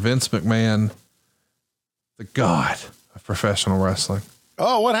for Vince McMahon, the god of professional wrestling.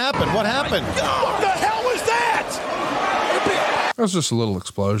 Oh, what happened? What happened? What the hell was that? That was just a little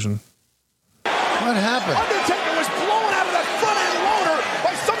explosion. What happened? Undertaker was blown out of that front end loader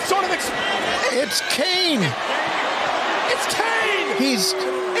by some sort of It's Kane. It's Kane.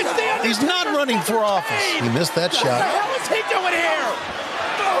 He's not running for office. He missed that shot. What the hell is he doing here?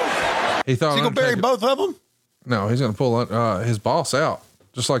 He thought Is he going to bury both of them? No, he's going to pull his boss out,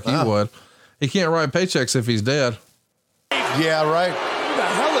 just like you would. He can't write paychecks if he's dead. Yeah, right. Who the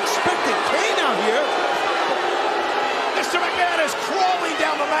hell expected Kane out here? Mr. McMahon is crawling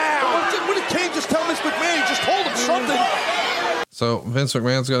down the mound. What did Kane just tell Mr. McMahon? He just told him something. So Vince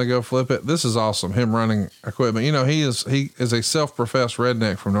McMahon's going to go flip it. This is awesome. Him running equipment. You know, he is a self-professed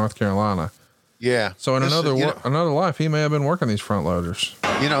redneck from North Carolina. Yeah. So in another life, he may have been working these front loaders.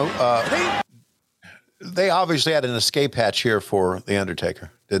 You know, they obviously had an escape hatch here for The Undertaker,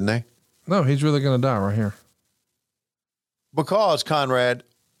 didn't they? No, he's really going to die right here. Because, Conrad,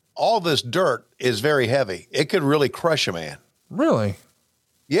 all this dirt is very heavy. It could really crush a man. Really?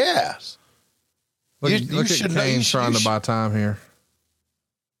 Yes. Look at Kane trying to buy time here.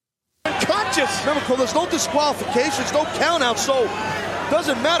 Unconscious. Remember, Cole, there's no disqualifications, no count out, so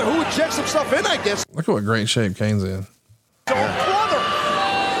doesn't matter who injects himself in, I guess. Look at what great shape Kane's in. Brother,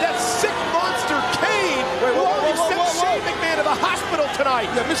 that sick monster Kane will only send Shane McMahon to the hospital tonight.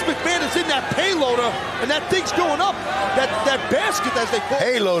 Yeah, Miss McMahon is in that payloader, and that thing's going up. That basket, as they call it.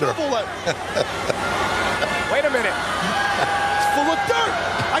 Payloader. Wait a minute. It's full of dirt.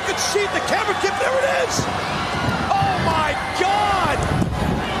 I could see the camera kit. There it is. Oh, my God.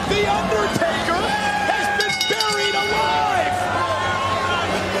 The Undertaker has been buried alive.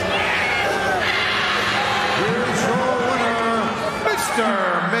 Here's your winner, Mr.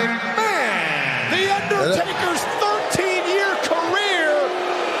 McMahon. The Undertaker's 13-year career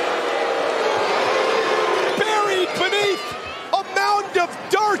buried beneath a mound of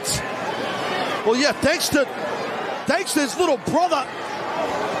dirt. Well, yeah, thanks to his little brother.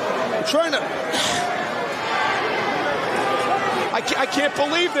 I'm trying to. I can't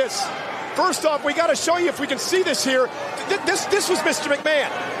believe this. First off, we got to show you if we can see this here. This was Mr. McMahon.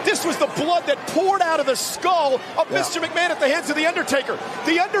 This was the blood that poured out of the skull of Mr. McMahon at the hands of The Undertaker.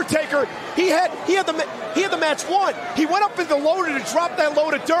 The Undertaker, he had the match won. He went up in the loader to drop that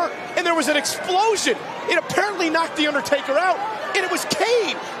load of dirt, and there was an explosion. It apparently knocked The Undertaker out, and it was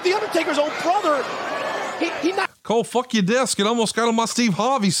Kane, The Undertaker's own brother. He knocked. Cole, fuck your desk. It almost got on my Steve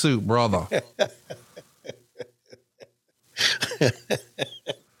Harvey suit, brother.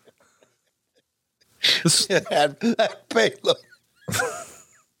 that payload.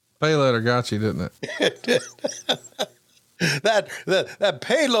 Payloader got you, didn't it? that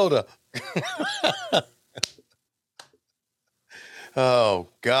payloader. Oh,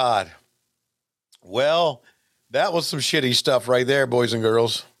 God. Well, that was some shitty stuff right there, boys and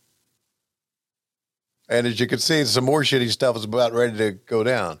girls. And as you can see, some more shitty stuff is about ready to go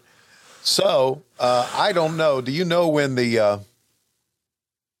down. So, I don't know. Do you know when does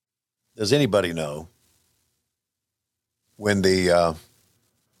anybody know when the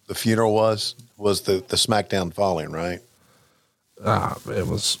funeral was the SmackDown falling, right? It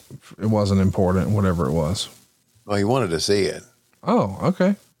wasn't important, whatever it was. Well, he wanted to see it. Oh,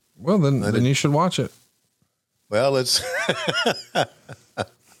 okay. Well, then you should watch it. Well, it's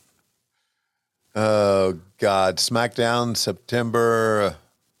oh God, SmackDown September.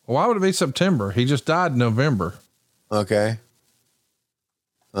 Why would it be September? He just died in November. Okay.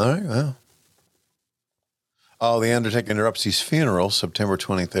 All right. Well. Oh, The Undertaker interrupts his funeral, September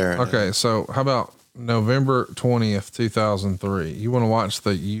 23rd. Okay, so how about November 20th, 2003? You want to watch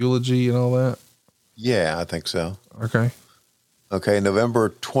the eulogy and all that? Yeah, I think so. Okay. Okay, November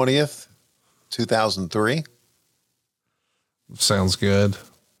 20th, 2003. Sounds good.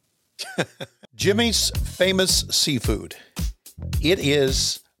 Jimmy's Famous Seafood. It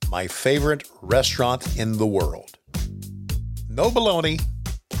is my favorite restaurant in the world. No baloney.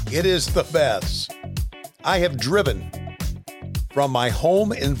 It is the best. I have driven from my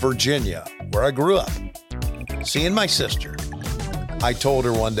home in Virginia, where I grew up, seeing my sister. I told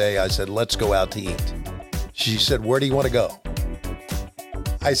her one day, I said, let's go out to eat. She said, where do you want to go?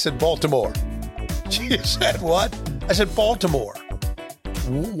 I said, Baltimore. She said, what? I said, Baltimore.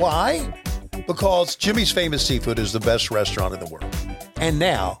 Why? Because Jimmy's Famous Seafood is the best restaurant in the world. And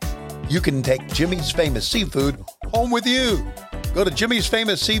now you can take Jimmy's Famous Seafood home with you. Go to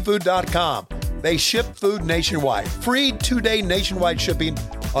jimmysfamousseafood.com. They ship food nationwide. Free 2-day nationwide shipping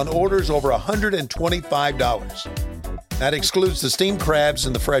on orders over $125. That excludes the steamed crabs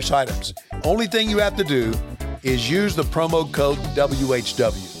and the fresh items. Only thing you have to do is use the promo code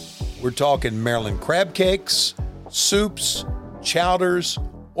WHW. We're talking Maryland crab cakes, soups, chowders,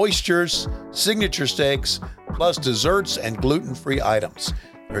 oysters, signature steaks, plus desserts and gluten-free items.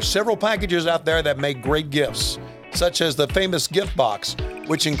 There are several packages out there that make great gifts, such as the famous gift box,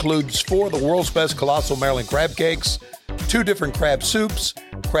 which includes 4 of the world's best colossal Maryland crab cakes, 2 different crab soups,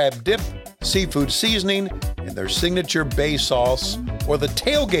 crab dip, seafood seasoning, and their signature bay sauce, or the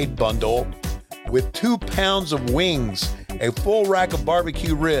tailgate bundle with 2 pounds of wings, a full rack of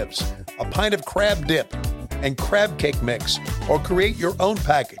barbecue ribs, a pint of crab dip, and crab cake mix, or create your own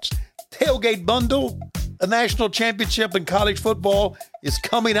package. Tailgate bundle. The national championship in college football is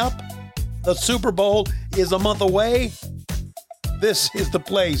coming up. The Super Bowl is a month away. This is the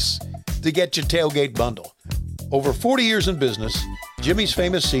place to get your tailgate bundle. Over 40 years in business, Jimmy's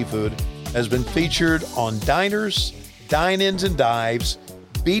Famous Seafood has been featured on diners, dine-ins and dives,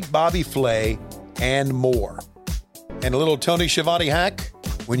 Beat Bobby Flay, and more. And a little Tony Schiavone hack: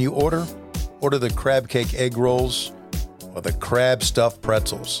 when you order the crab cake egg rolls or the crab stuffed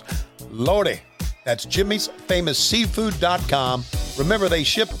pretzels. Lordy, that's jimmysfamousseafood.com. Remember, they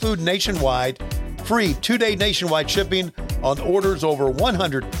ship food nationwide, free 2-day nationwide shipping on orders over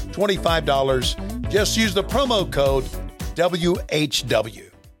 $125. Just use the promo code WHW.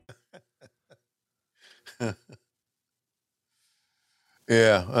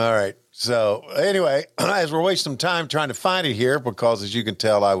 Yeah, all right. So anyway, as we're wasting time trying to find it here, because as you can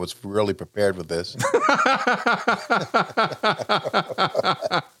tell, I was really prepared with this.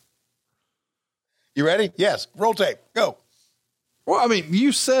 You ready? Yes. Roll tape. Go. Well, I mean,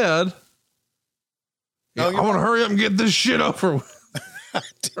 you said, I want to hurry up and get this shit over with.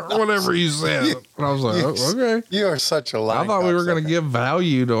 Or whatever you said. And I was like, okay. You are such a lie. I thought we were going to give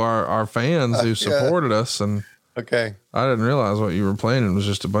value to our fans who supported us. And okay. I didn't realize what you were planning was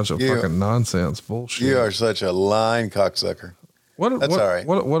just a bunch of fucking nonsense bullshit. You are such a lying cocksucker. That's all right.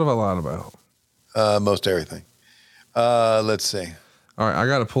 What have I lied about? Most everything. Let's see. All right, I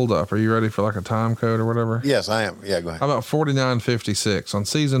got it pulled up. Are you ready for like a time code or whatever? Yes, I am. Yeah, go ahead. How about 4956 on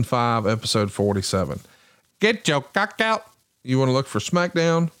season 5, episode 47? Get your cock out. You want to look for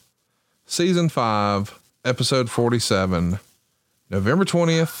SmackDown? Season 5, episode 47, November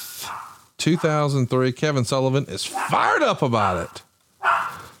 20th, 2003. Kevin Sullivan is fired up about it.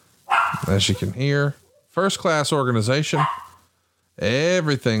 As you can hear, first class organization,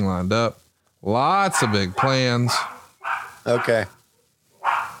 everything lined up, lots of big plans. Okay.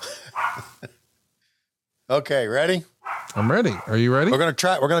 Okay, ready? I'm ready. Are you ready? We're gonna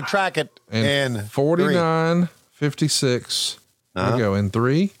track it in 49:56. We go in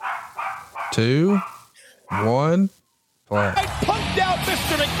 3, 2, 1. Play. Punked out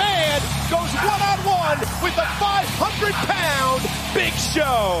Mr. McMahon goes one-on-one with the 500-pound Big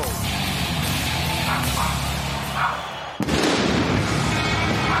Show.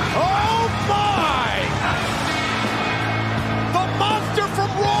 Oh my! The monster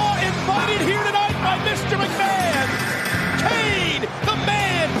from Raw invited here tonight by Mr. McMahon. Kane, the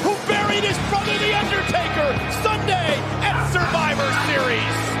man who buried his brother, The Undertaker, Sunday at Survivor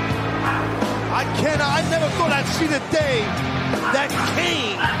Series. I never thought I'd see the day that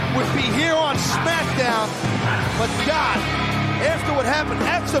Kane would be here on SmackDown. But God, after what happened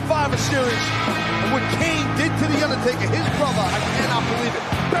at Survivor Series and what Kane did to The Undertaker, his brother, I cannot believe it,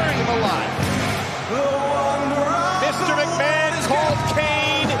 burying him alive. Mr. McMahon called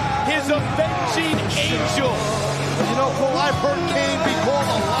Kane his avenging angel. You know, Cole, I've heard Kane be called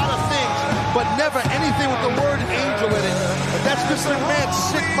a lot of things, but never anything with the word angel in it. But that's Mr. McMahon's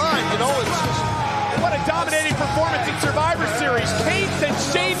sick mind, you know. It's just... What a dominating performance in Survivor Series. Kane sent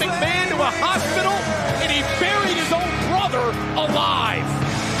Shane McMahon to a hospital, and he buried his own brother alive.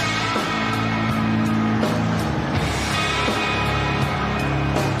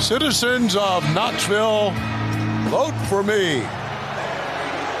 Citizens of Knoxville, vote for me.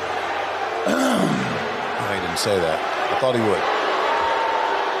 I didn't say that. I thought he would.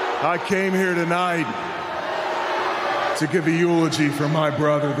 I came here tonight to give a eulogy for my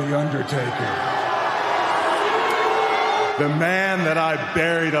brother, The Undertaker. The man that I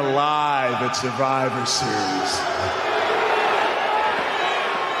buried alive at Survivor Series.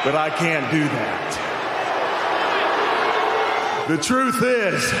 But I can't do that. The truth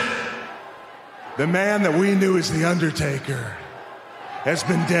is, the man that we knew as The Undertaker has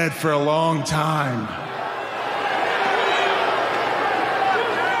been dead for a long time.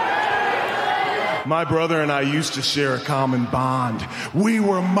 My brother and I used to share a common bond. We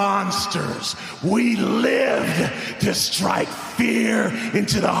were monsters. We lived to strike fear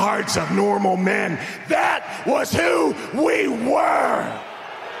into the hearts of normal men. That was who we were.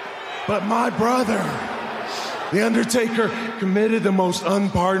 But my brother, The Undertaker, committed the most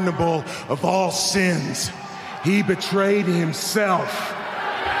unpardonable of all sins. He betrayed himself.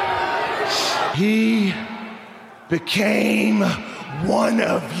 He became one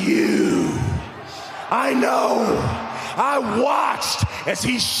of you. I know. I watched as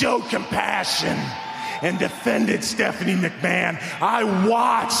he showed compassion and defended Stephanie McMahon. I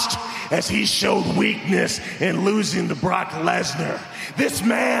watched as he showed weakness in losing to Brock Lesnar. This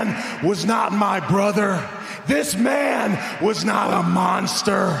man was not my brother. This man was not a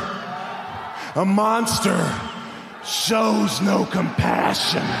monster. A monster shows no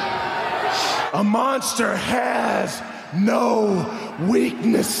compassion. A monster has no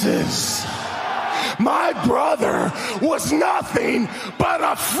weaknesses. My brother was nothing but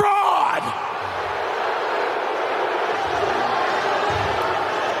a fraud.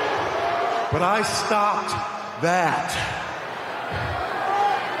 But I stopped that.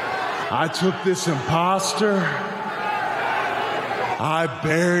 I took this imposter. I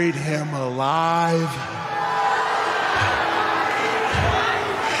buried him alive.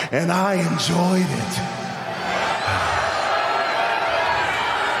 And I enjoyed it.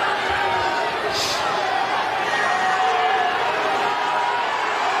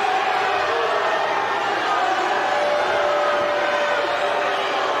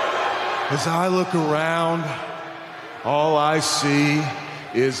 As I look around, all I see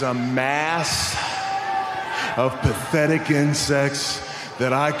is a mass of pathetic insects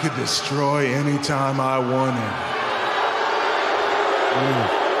that I could destroy anytime I wanted.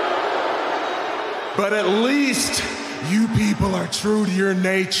 But at least you people are true to your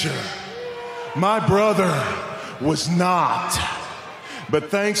nature. My brother was not. But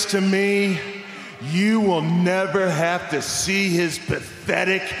thanks to me, you will never have to see his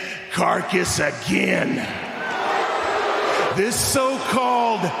pathetic carcass again. This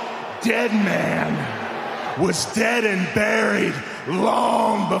so-called dead man was dead and buried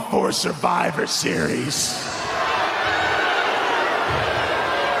long before Survivor Series.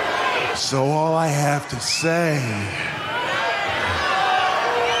 So all I have to say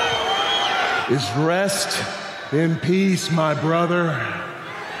is rest in peace, my brother.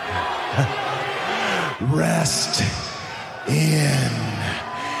 Rest in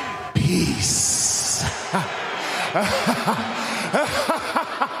peace.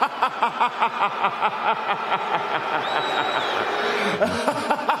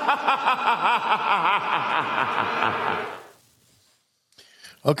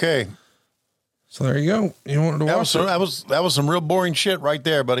 Okay. So there you go. You wanted to watch that was some real boring shit right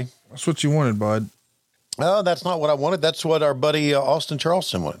there, buddy. That's what you wanted, bud. Oh, that's not what I wanted. That's what our buddy Austin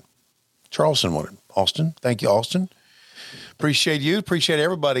Charleston wanted. Austin, thank you, Austin. Appreciate you. Appreciate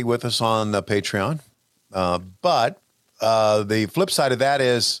everybody with us on Patreon. But the flip side of that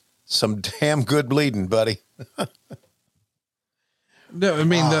is some damn good bleeding, buddy. No, I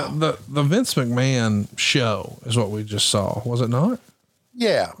mean, the Vince McMahon show is what we just saw, was it not?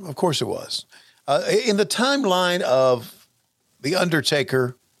 Yeah, of course it was. In the timeline of The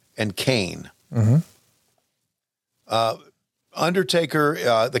Undertaker and Kane,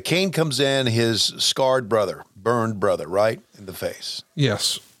 Undertaker, the Kane comes in, his scarred brother, burned brother, right? In the face.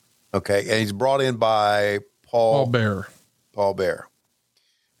 Yes. Okay. And he's brought in by Paul Bearer. Paul Bearer.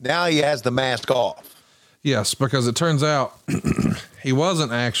 Now he has the mask off. Yes, because it turns out he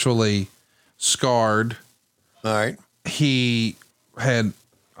wasn't actually scarred. All right. He had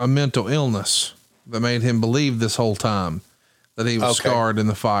a mental illness that made him believe this whole time that he was scarred in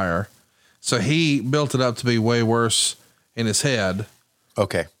the fire. So he built it up to be way worse in his head.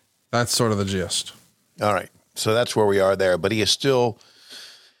 Okay. That's sort of the gist. All right. So that's where we are there, but he is still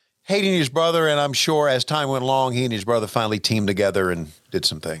hating his brother. And I'm sure as time went along, he and his brother finally teamed together and did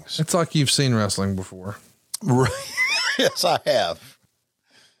some things. It's like you've seen wrestling before. Right. Yes, I have.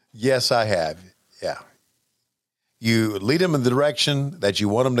 Yes, I have. Yeah. You lead them in the direction that you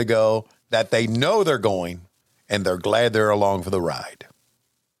want them to go, that they know they're going, and they're glad they're along for the ride.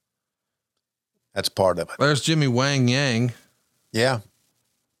 That's part of it. There's Jimmy Wang Yang. Yeah.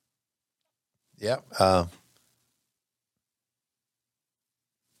 Yeah.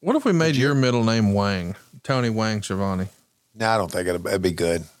 What if we made your middle name Wang? Tony Wang Schiavone? No, I don't think it'd be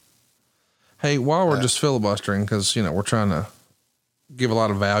good. Hey, while we're just filibustering, because, you know, we're trying to give a lot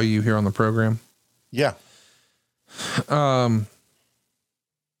of value here on the program. Yeah. Was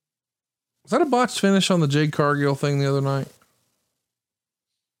that a botched finish on the Jade Cargill thing the other night?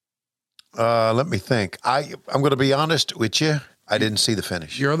 Let me think. I'm going to be honest with you. I didn't see the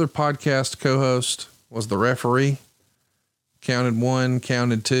finish. Your other podcast co-host was the referee. Counted 1,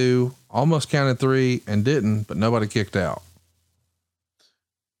 counted 2, almost counted 3, and didn't, but nobody kicked out.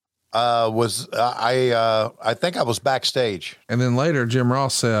 I think I was backstage. And then later, Jim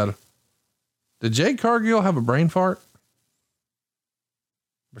Ross said, did Jade Cargill have a brain fart?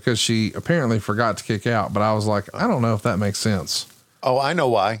 Because she apparently forgot to kick out, but I was like, I don't know if that makes sense. Oh, I know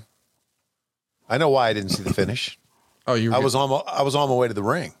why. I didn't see the finish. Oh, I was on my way to the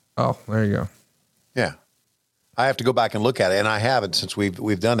ring. Oh, there you go. Yeah. I have to go back and look at it, and I haven't since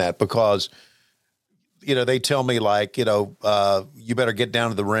we've done that because, they tell me like, you better get down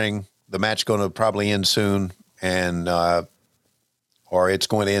to the ring. The match's going to probably end soon, and or it's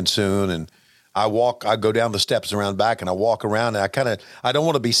going to end soon. And I go down the steps around back, and I walk around, and I don't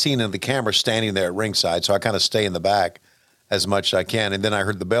want to be seen in the camera standing there at ringside, so I kind of stay in the back as much as I can. And then I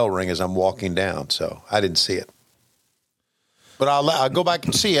heard the bell ring as I'm walking down, so I didn't see it. But I'll go back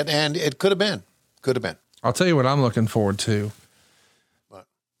and see it, and it could have been. I'll tell you what I'm looking forward to. What?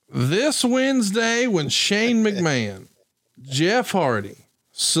 This Wednesday when Shane McMahon, Jeff Hardy,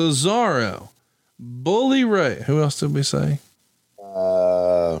 Cesaro, Bully Ray. Who else did we say?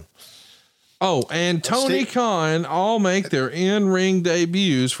 And Tony Khan all make their in-ring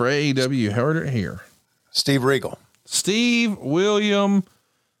debuts for AEW. You heard it here. Steve Regal. Steve, William,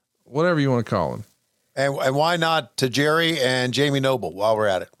 whatever you want to call him. And why not to Jerry and Jamie Noble while we're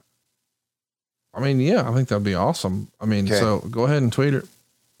at it? I mean, yeah, I think that'd be awesome. I mean, so go ahead and tweet it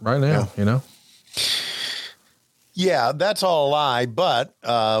right now, Yeah, that's all a lie. But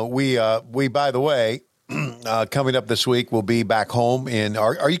we by the way, coming up this week, we'll be back home in.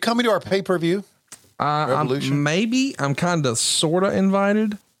 Are you coming to our pay-per-view? Revolution? I'm kind of sort of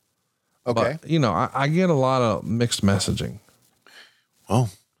invited. Okay. But, I get a lot of mixed messaging. Oh.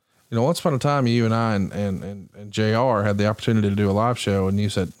 Once upon a time, you and I and JR had the opportunity to do a live show, and you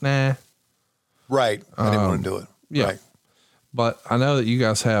said, nah. Right. I didn't want to do it. Yeah. Right. But I know that you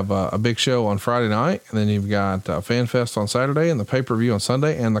guys have a big show on Friday night, and then you've got Fan Fest on Saturday and the pay-per-view on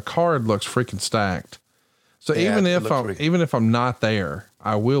Sunday, and the card looks freaking stacked. So even if I'm not there,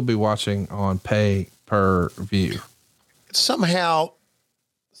 I will be watching on pay-per-view. Somehow,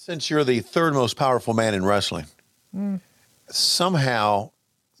 since you're the third most powerful man in wrestling, somehow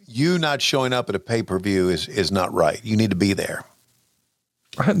you not showing up at a pay-per-view is not right. You need to be there.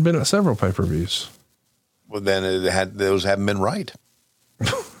 I hadn't been at several pay-per-views. Well, then those haven't been right.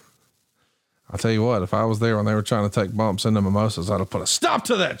 I'll tell you what, if I was there when they were trying to take bumps in the mimosas, I'd have put a stop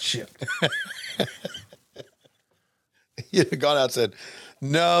to that shit. You'd have gone out and said,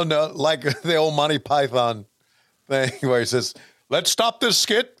 no, like the old Monty Python thing where he says, let's stop this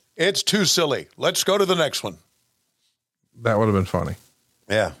skit. It's too silly. Let's go to the next one. That would have been funny.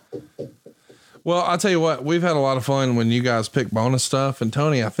 Yeah. Well, I'll tell you what, we've had a lot of fun when you guys pick bonus stuff. And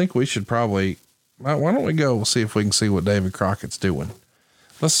Tony, I think we should probably, why don't we go? We'll see if we can see what David Crockett's doing.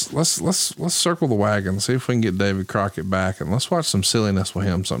 Let's circle the wagon, see if we can get David Crockett back, and let's watch some silliness with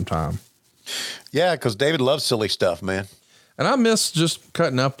him sometime. Yeah. 'Cause David loves silly stuff, man. And I miss just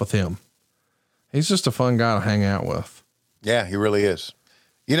cutting up with him. He's just a fun guy to hang out with. Yeah, he really is.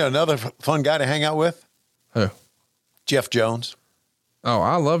 Another fun guy to hang out with? Who? Jeff Jones. Oh,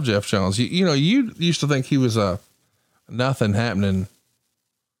 I love Jeff Jones. You used to think he was a nothing happening.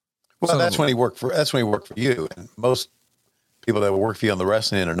 Well, that's when he worked for you. And most people that work for you on the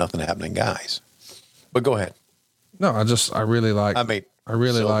wrestling are nothing happening guys. But go ahead. No, I really like,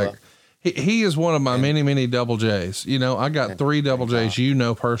 he is one of my many double J's. I got 3 double J's,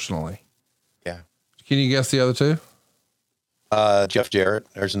 personally. Yeah. Can you guess the other 2? Jeff Jarrett.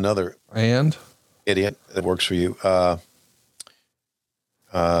 There's another idiot that works for you.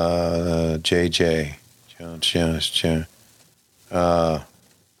 JJ Jones.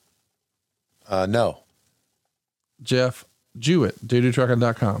 No. Jeff Jewett,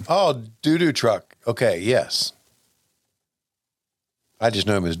 doodoo-trucking.com. Oh, Doodoo Truck. Okay. Yes. I just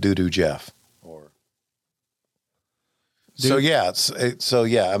know him as Doodoo Jeff. So yeah.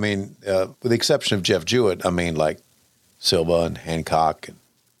 I mean, with the exception of Jeff Jewett, I mean, like Silva and Hancock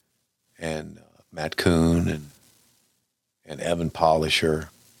and Matt Kuhn and Evan Polisher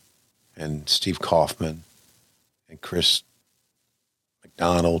and Steve Kaufman and Chris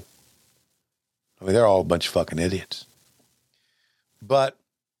McDonald. I mean, they're all a bunch of fucking idiots. But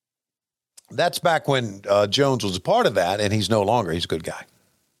that's back when Jones was a part of that, and he's no longer. He's a good guy.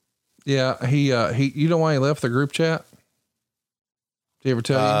 Yeah, he. You know why he left the group chat? Did he ever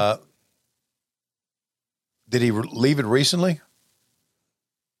tell you? Did he leave it recently?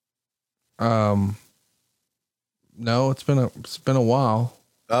 No, it's been a while.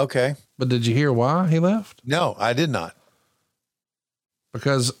 Okay. But did you hear why he left? No, I did not.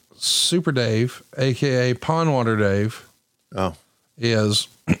 Because Super Dave, AKA Pondwater Dave, is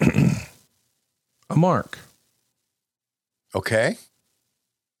a mark. Okay.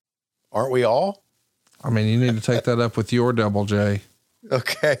 Aren't we all? I mean, you need to take that up with your double J.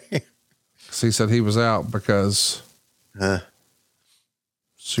 Okay. Cause he said he was out because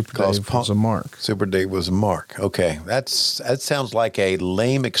Super Dave was a mark. Super Dave was a mark. Okay. That sounds like a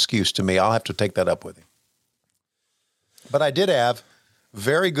lame excuse to me. I'll have to take that up with him. But I did have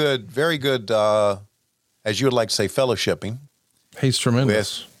Very good, as you would like to say, fellowshipping. He's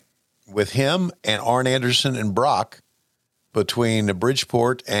tremendous. With him and Arn Anderson and Brock between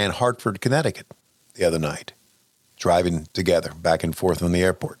Bridgeport and Hartford, Connecticut the other night, driving together back and forth on the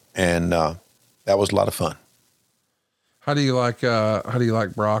airport. And that was a lot of fun. How do you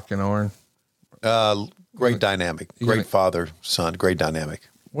like Brock and Arn? Great dynamic. Great father, son, great dynamic.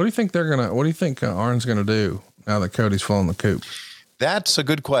 What do you think Arn's going to do now that Cody's flown the coop? That's a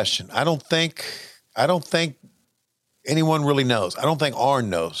good question. I don't think anyone really knows. I don't think Arn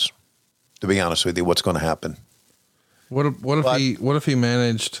knows, to be honest with you, what's going to happen. What if he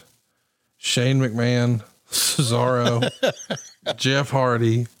managed Shane McMahon, Cesaro, Jeff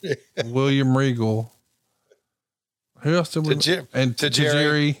Hardy, William Regal? Who else did we?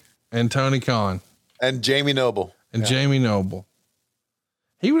 Tajiri and Tony Khan and Jamie Noble Jamie Noble.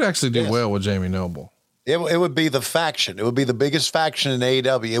 He would actually do well with Jamie Noble. It would be the faction. It would be the biggest faction in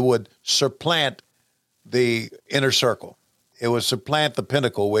AEW. It would supplant the Inner Circle. It would supplant the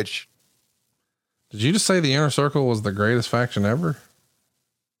Pinnacle, which... Did you just say the Inner Circle was the greatest faction ever?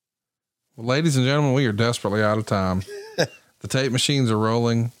 Well, ladies and gentlemen, we are desperately out of time. The tape machines are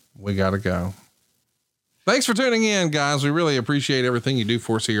rolling. We got to go. Thanks for tuning in, guys. We really appreciate everything you do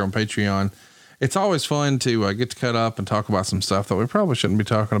for us here on Patreon. It's always fun to get to cut up and talk about some stuff that we probably shouldn't be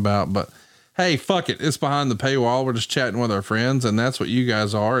talking about, but hey, fuck it. It's behind the paywall. We're just chatting with our friends, and that's what you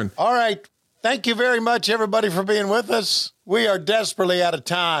guys are. And all right. Thank you very much, everybody, for being with us. We are desperately out of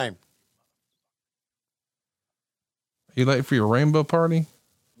time. You late for your rainbow party?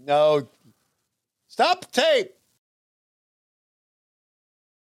 No. Stop the tape.